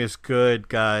game is good,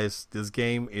 guys. This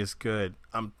game is good.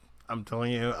 I'm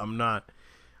telling you, I'm not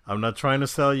trying to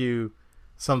sell you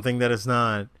something that is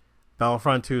not.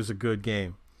 Battlefront 2 is a good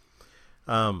game.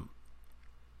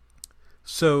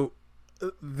 So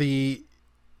there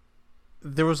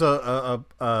was a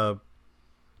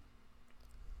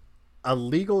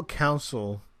legal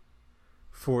counsel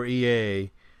for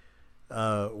EA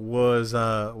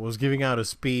was giving out a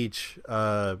speech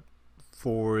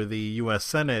for the U.S.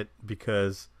 Senate,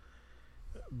 because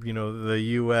the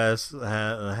U.S.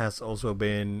 has also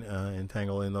been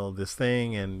entangled in all this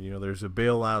thing, and there's a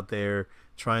bill out there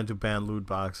trying to ban loot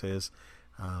boxes.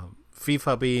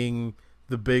 FIFA being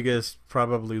the biggest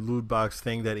probably loot box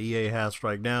thing that EA has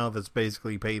right now, that's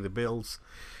basically pay the bills,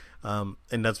 and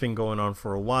that's been going on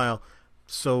for a while.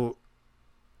 So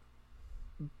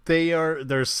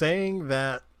they're saying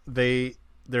that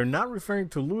they're not referring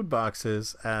to loot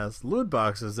boxes as loot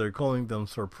boxes. They're calling them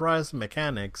surprise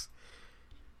mechanics,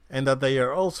 and that they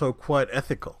are also quite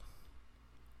ethical.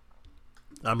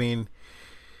 I mean,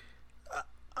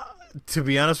 to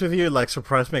be honest with you, like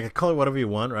surprise mechanics, call it whatever you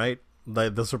want, right?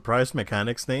 Like the surprise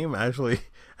mechanics name actually,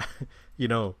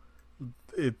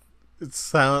 it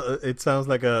sounds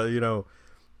like to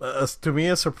me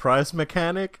a surprise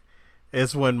mechanic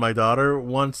is when my daughter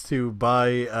wants to buy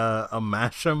a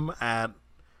Mash'em at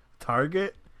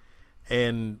Target,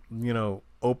 and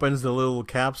opens the little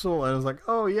capsule and is like,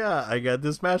 oh yeah, I got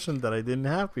this Mash'em that I didn't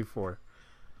have before.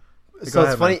 So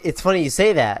it's funny. Man. It's funny you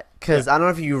say that, because I don't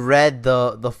know if you read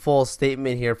the full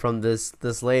statement here from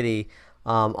this lady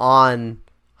on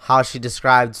how she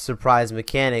described surprise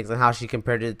mechanics and how she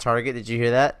compared it to Target. Did you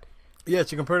hear that? Yeah,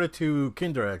 she compared it to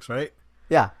Kinder Eggs, right?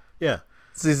 Yeah. Yeah.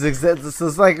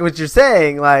 It's like what you're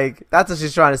saying. Like that's what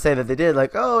she's trying to say that they did.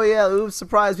 Like, oh yeah, oops,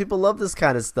 surprise! People love this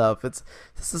kind of stuff. It's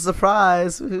a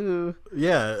surprise. Woohoo.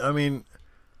 Yeah, I mean,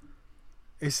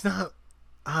 it's not,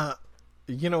 uh,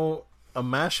 you know, a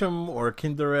Mash'em or a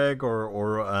Kinder Egg or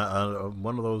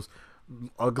one of those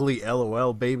ugly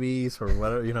LOL babies or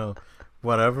whatever,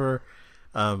 whatever.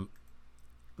 Um,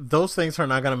 those things are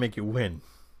not gonna make you win.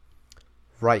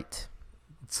 Right.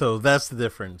 So that's the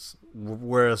difference.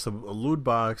 Whereas a loot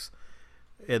box,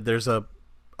 there's a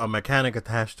mechanic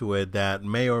attached to it that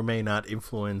may or may not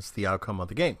influence the outcome of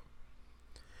the game.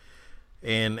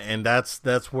 And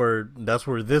that's where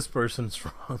this person's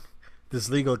wrong. This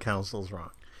legal counsel's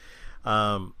wrong.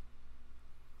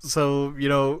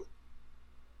 So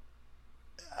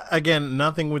again,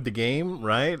 nothing with the game,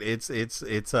 right? It's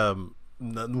with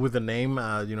the name,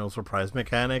 surprise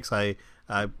mechanics. I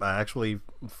actually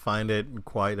find it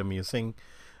quite amusing,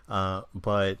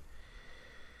 but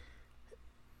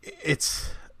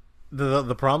it's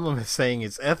the problem is saying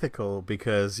it's ethical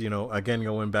because again,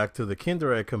 going back to the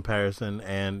Kinder Egg comparison,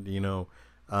 and it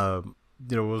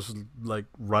was like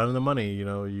right on the money.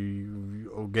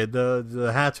 You get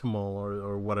the Hatchimal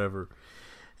or whatever,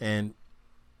 and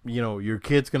your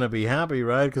kid's gonna be happy,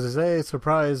 right? Because it's, hey,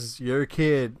 surprise, you're a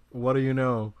kid. What do you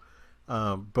know?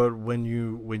 But when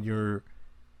you're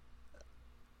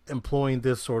employing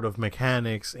this sort of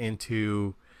mechanics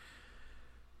into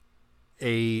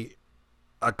a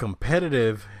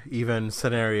competitive even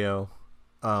scenario,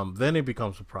 then it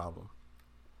becomes a problem.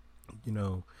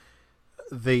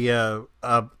 The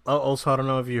also, I don't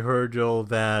know if you heard, Joel,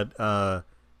 that the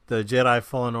Jedi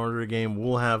Fallen Order game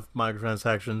will have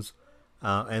microtransactions,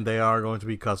 and they are going to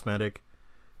be cosmetic.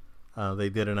 They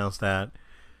did announce that,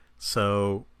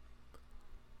 so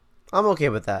I'm okay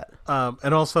with that.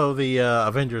 and also the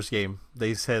Avengers game,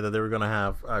 they said that they were going to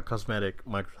have cosmetic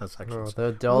microtransactions.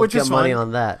 Oh, they'll get money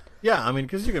on that. Yeah, I mean,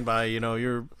 because you can buy, you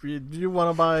want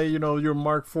to buy, your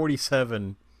Mark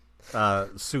 47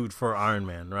 suit for Iron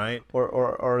Man, right?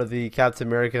 Or the Captain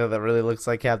America that really looks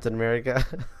like Captain America.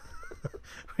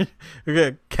 You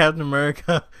get Captain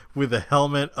America with a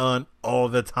helmet on all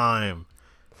the time.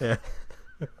 Yeah.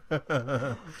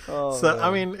 Oh, so, man.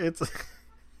 I mean, it's...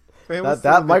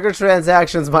 that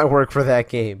microtransactions might work for that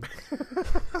game.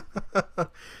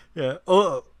 Yeah.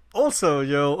 Oh, also,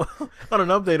 on an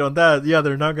update on that, yeah,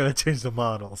 they're not going to change the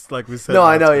models, like we said. No,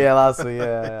 I know, week. yeah, last week,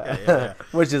 yeah. Yeah.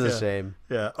 Which is a shame.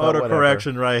 Yeah, But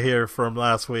autocorrection right here from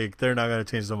last week. They're not going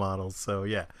to change the models, so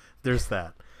yeah, there's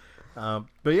that.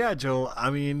 But yeah, Joel, I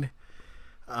mean,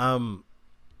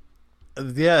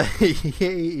 yeah,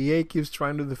 EA keeps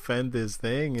trying to defend this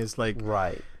thing. It's like,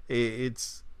 right.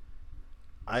 It's,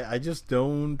 I just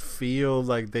don't feel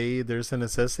like there's a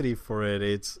necessity for it.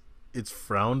 It's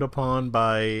frowned upon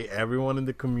by everyone in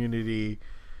the community.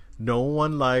 No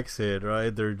one likes it,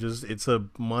 right? It's a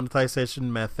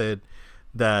monetization method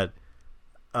that,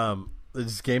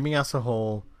 it's gaming as a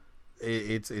whole.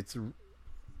 It's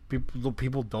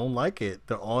people don't like it.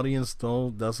 The audience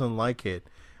doesn't like it,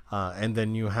 and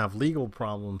then you have legal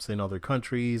problems in other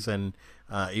countries and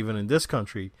even in this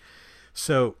country.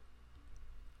 So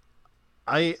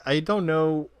I don't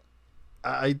know.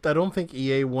 I don't think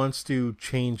EA wants to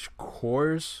change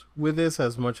course with this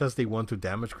as much as they want to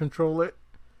damage control it,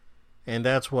 and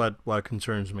that's what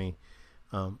concerns me.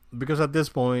 Because at this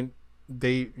point,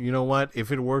 you know what?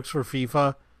 If it works for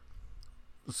FIFA,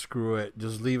 screw it.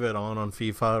 Just leave it on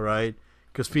FIFA, right?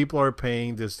 Because people are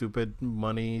paying the stupid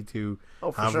money to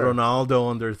have Ronaldo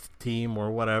on their team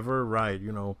or whatever, right?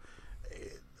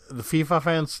 The FIFA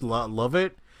fans love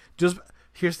it. Just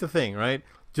here's the thing, right?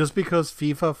 Just because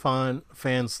FIFA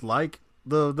fans like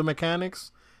the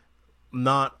mechanics,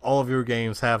 not all of your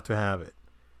games have to have it,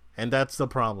 and that's the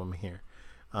problem here.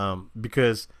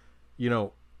 Because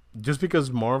just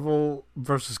because Marvel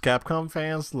versus Capcom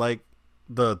fans like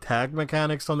the tag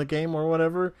mechanics on the game or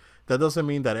whatever, that doesn't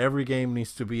mean that every game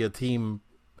needs to be a team,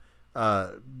 a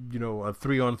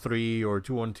 3-on-3 or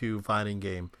 2-on-2 fighting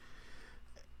game.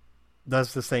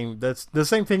 That's the same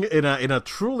thing in a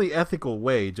truly ethical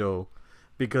way, Joe,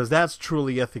 because that's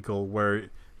truly ethical, where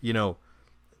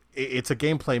it's a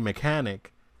gameplay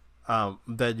mechanic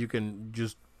that you can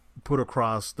just put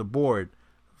across the board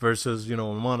versus a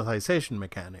monetization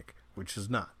mechanic, which is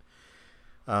not.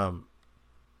 I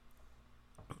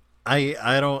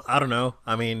don't know.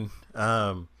 I mean,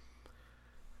 I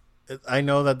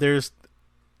know that there's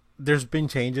been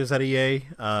changes at EA.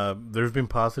 There's been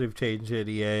positive change at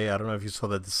EA. I don't know if you saw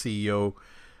that the CEO,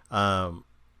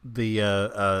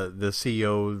 the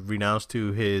CEO renounced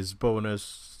to his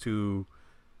bonus to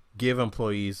give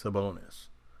employees a bonus.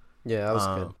 Yeah, that was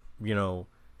good.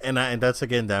 and that's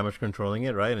again damage controlling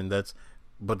it, right?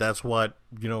 But that's what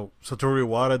Satoru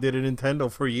Iwata did at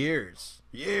Nintendo for years,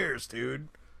 dude.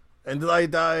 And I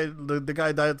died. The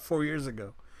guy died 4 years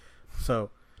ago.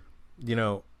 So, you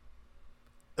know,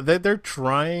 they're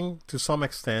trying to some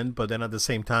extent, but then at the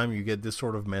same time, you get this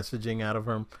sort of messaging out of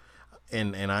them,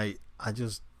 and I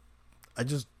just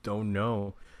don't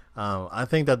know. I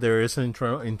think that there is an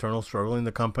internal struggle in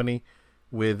the company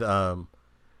with the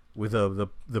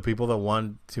people that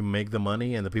want to make the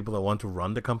money and the people that want to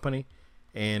run the company,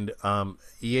 and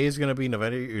EA is going to be in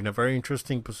a very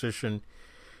interesting position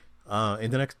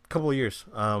in the next couple of years,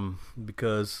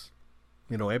 because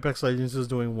Apex Legends is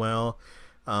doing well.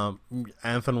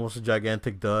 Anthem was a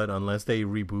gigantic dud unless they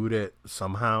reboot it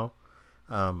somehow.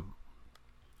 I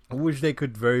wish they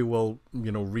could very well,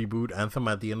 reboot Anthem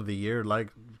at the end of the year, like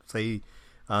say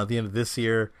the end of this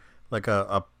year, like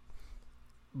a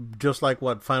just like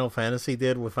what Final Fantasy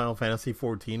did with Final Fantasy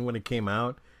 14 when it came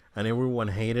out, and everyone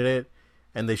hated it,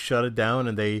 and they shut it down,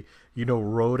 and they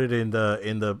wrote it in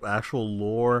the actual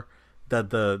lore that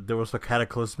there was a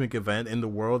cataclysmic event in the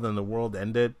world, and the world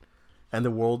ended, and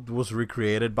the world was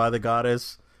recreated by the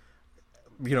goddess,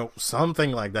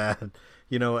 something like that,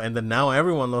 and then now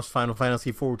everyone loves Final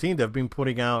Fantasy 14. They've been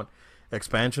putting out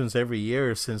expansions every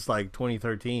year since like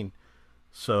 2013,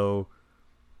 so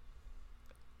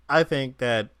I think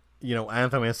that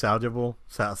Anthem is salvageable.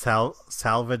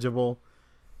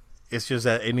 It's just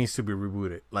that it needs to be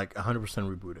rebooted, like 100%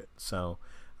 rebooted. So,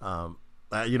 to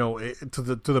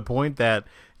the point that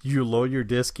you load your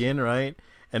disc in, right,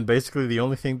 and basically the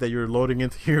only thing that you're loading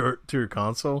into your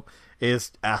console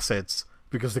is assets,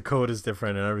 because the code is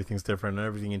different and everything's different and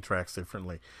everything interacts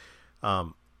differently. I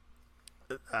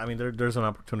mean, there's an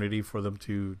opportunity for them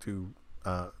to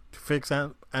fix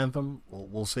Anthem.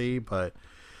 We'll see, but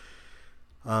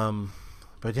yeah,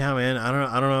 man,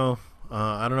 I don't know.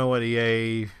 I don't know what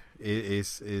EA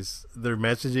is. Their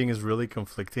messaging is really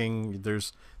conflicting.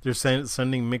 They're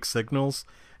sending mixed signals,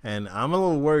 and I'm a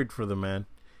little worried for them, man.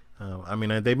 I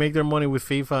mean, they make their money with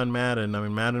FIFA and Madden. I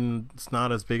mean, Madden's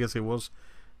not as big as it was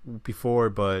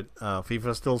before, but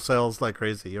FIFA still sells like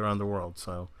crazy around the world.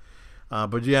 So,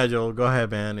 but yeah, Joel, go ahead,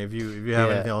 man. If you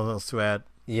have anything else to add.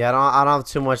 Yeah, I don't have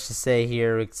too much to say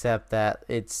here, except that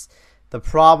it's the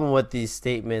problem with these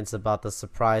statements about the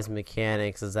surprise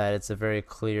mechanics is that it's a very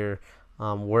clear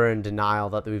we're in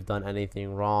denial that we've done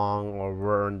anything wrong, or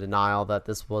we're in denial that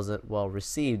this wasn't well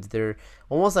received. They're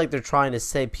almost like they're trying to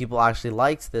say people actually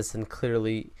liked this, and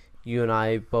clearly you and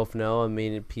I both know, I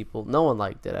mean, no one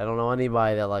liked it. I don't know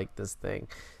anybody that liked this thing.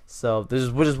 So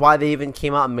which is why they even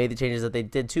came out and made the changes that they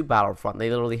did to Battlefront. They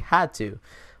literally had to.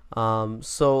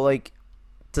 So like,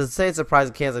 to say it's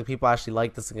surprising can't, like, people actually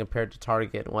like this and compared to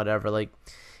Target and whatever, like,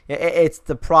 it's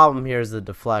the problem here is the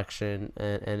deflection,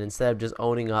 and instead of just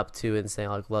owning up to it and saying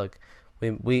like, look,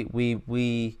 we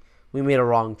made a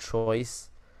wrong choice,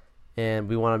 and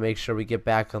we want to make sure we get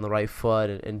back on the right foot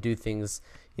and do things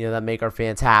that make our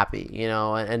fans happy,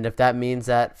 and if that means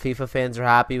that FIFA fans are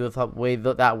happy with the way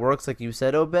that works, like you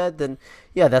said, Obed, then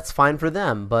yeah, that's fine for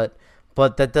them, but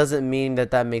that doesn't mean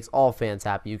that makes all fans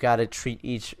happy. You got to treat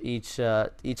each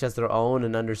as their own,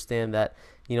 and understand that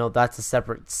that's a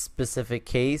separate specific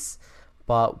case.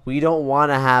 But we don't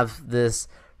want to have this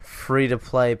free to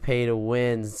play, pay to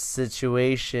win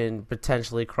situation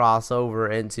potentially cross over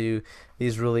into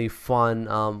these really fun,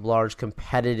 large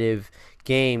competitive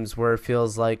games where it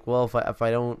feels like, well, if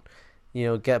I don't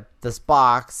get this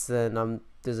box, then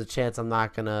there's a chance I'm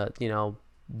not gonna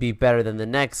be better than the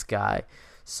next guy.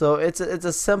 So it's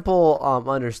a simple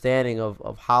understanding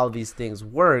of how these things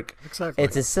work. Exactly.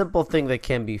 It's a simple thing that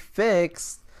can be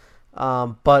fixed,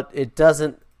 but it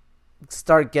doesn't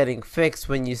start getting fixed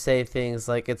when you say things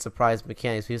like it's surprise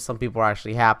mechanics, because some people are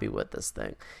actually happy with this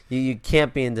thing. You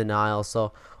can't be in denial.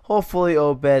 So hopefully,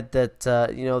 Obed, that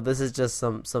this is just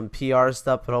some PR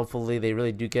stuff, but hopefully they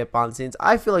really do get behind the scenes.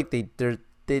 I feel like they do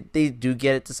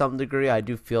get it to some degree. I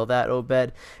do feel that,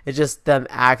 Obed. It's just them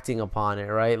acting upon it,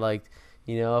 right? Like,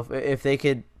 if they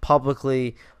could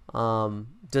publicly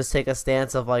just take a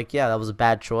stance of like, yeah, that was a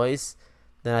bad choice,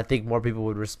 then I think more people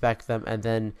would respect them and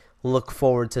then look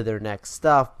forward to their next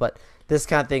stuff. But this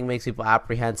kind of thing makes people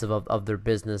apprehensive of their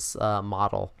business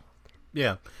model.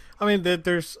 Yeah. I mean,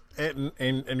 there's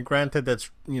and granted that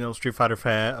Street Fighter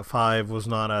V was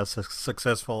not as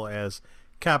successful as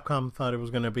Capcom thought it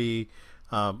was going to be.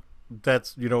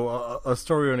 That's a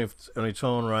story on its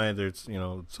own, right? There's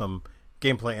some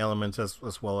gameplay elements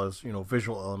as well as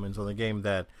visual elements of the game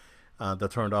that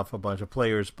turned off a bunch of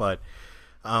players, but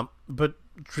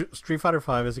Street Fighter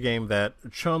V is a game that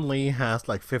Chun-Li has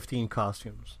like 15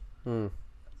 costumes.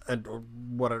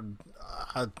 and what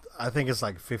I think it's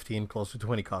like 15, close to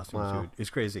 20 costumes. Wow. Dude. It's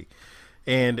crazy,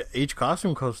 and each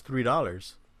costume costs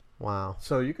 $3. Wow.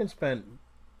 So you can spend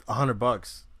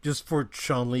 $100 just for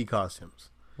Chun-Li costumes.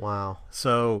 Wow.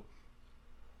 So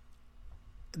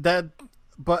that,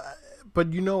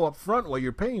 but you know up front what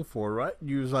you're paying for, right?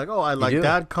 You're just like, oh, I like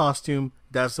that costume.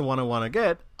 That's the one I want to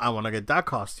get. I want to get that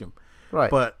costume. Right.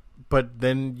 But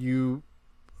then you,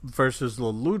 versus the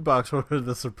loot box or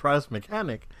the surprise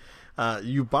mechanic,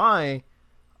 you buy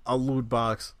a loot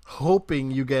box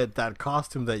hoping you get that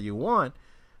costume that you want,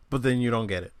 but then you don't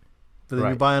get it. But then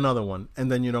you buy another one,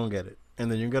 and then you don't get it. And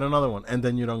then you get another one, and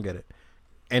then you don't get it.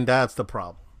 And that's the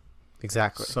problem.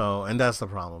 Exactly. So, and that's the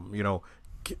problem. You know,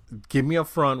 give me up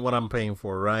front what I'm paying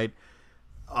for, right?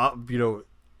 You know,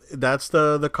 that's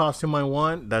the costume I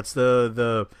want. That's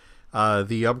the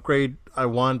upgrade I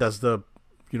want. That's the,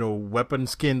 you know, weapon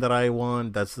skin that I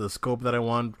want. That's the scope that I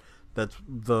want. That's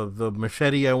the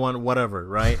machete I want. Whatever,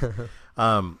 right?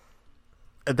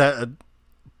 That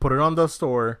put it on the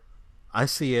store. I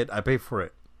see it. I pay for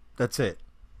it. That's it.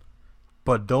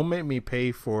 But don't make me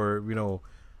pay for, you know,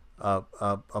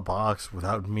 a box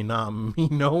without me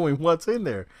knowing what's in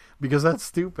there, because that's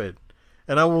stupid,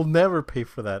 and I will never pay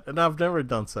for that, and I've never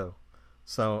done so.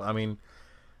 So I mean,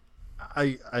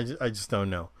 I just don't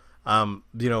know.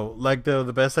 You know, like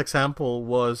the best example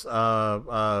was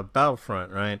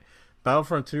Battlefront, right?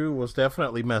 Battlefront 2 was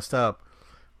definitely messed up,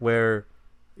 where,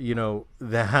 you know,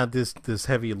 they had this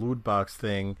heavy loot box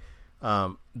thing.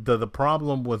 The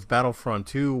problem with Battlefront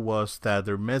 2 was that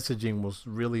their messaging was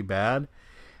really bad,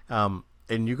 and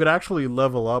you could actually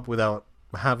level up without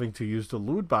having to use the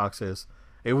loot boxes.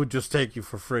 It would just take you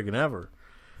for friggin' ever.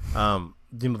 You know,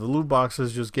 the loot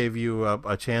boxes just gave you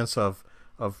a chance of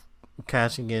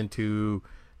cashing into,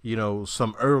 you know,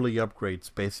 some early upgrades,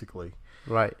 basically.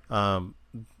 Right.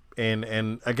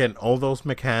 And again, all those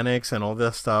mechanics and all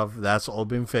that stuff, that's all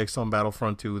been fixed on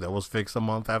Battlefront 2. That was fixed a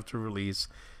month after release.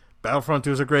 Battlefront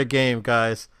 2 is a great game,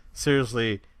 guys.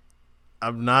 Seriously,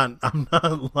 I'm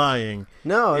not lying.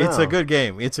 No, it's a good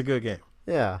game. It's a good game.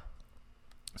 Yeah.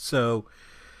 So,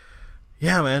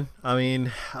 yeah, man. I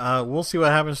mean, we'll see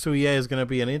what happens to EA. It's going to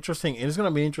be an interesting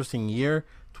year.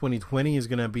 2020 is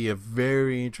going to be a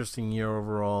very interesting year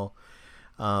overall.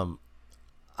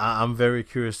 I'm very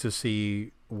curious to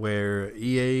see where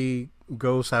EA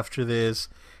goes after this.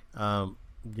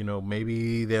 You know,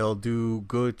 maybe they'll do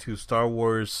good to Star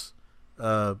Wars,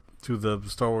 to the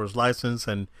Star Wars license,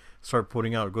 and start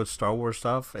putting out good Star Wars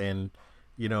stuff, and,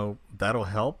 you know, that'll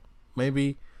help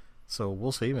maybe. So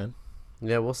we'll see, man.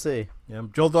 Yeah, we'll see. Yeah,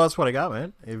 Joel, that's what I got,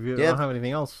 man. If you don't have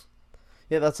anything else.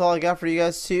 Yeah, that's all I got for you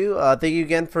guys too. Thank you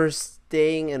again for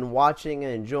staying and watching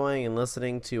and enjoying and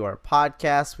listening to our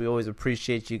podcast. We always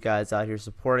appreciate you guys out here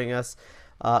supporting us.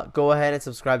 Go ahead and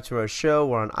subscribe to our show.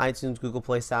 We're on iTunes, Google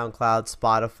Play, SoundCloud,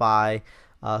 Spotify.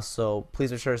 So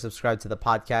please be sure to subscribe to the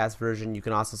podcast version. You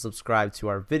can also subscribe to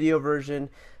our video version.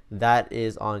 That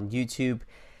is on YouTube.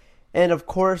 And of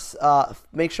course,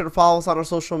 make sure to follow us on our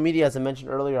social media. As I mentioned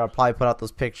earlier, I'll probably put out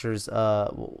those pictures.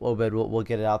 Obed, we'll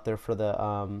get it out there for the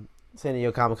San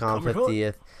Diego Comic-Con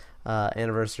 50th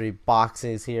anniversary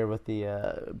boxes here with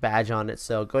the badge on it.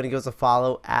 So go ahead and give us a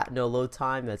follow at No Load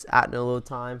Time. That's at No Load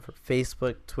Time for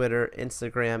Facebook, Twitter,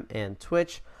 Instagram, and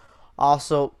Twitch.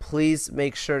 Also, please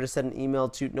make sure to send an email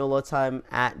to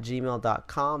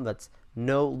noloadtime@gmail.com. That's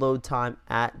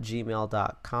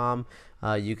noloadtime@gmail.com.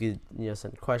 You could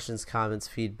send questions, comments,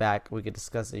 feedback. We could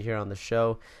discuss it here on the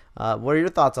show. What are your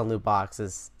thoughts on loot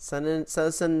boxes? Send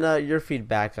us in your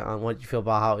feedback on what you feel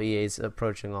about how EA is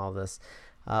approaching all this.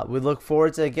 We look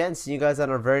forward to, again, seeing you guys on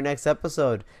our very next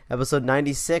episode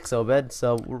 96, Obed.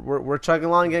 So we're chugging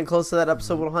along, getting close to that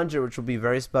episode 100, which will be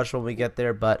very special when we get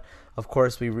there. But, of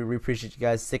course, we appreciate you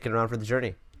guys sticking around for the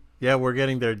journey. Yeah, we're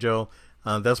getting there, Joe.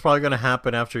 That's probably going to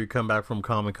happen after you come back from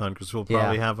Comic-Con, because we'll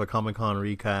probably have a Comic-Con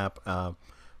recap.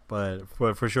 But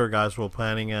for sure, guys, we're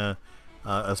planning a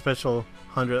special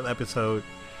 100th episode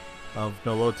of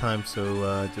No Load Time.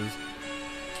 So just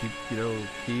keep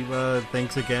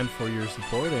thanks again for your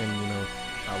support, and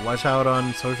watch out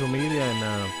on social media,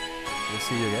 and we'll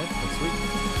see you again next week.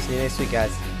 See you next week,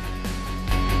 guys.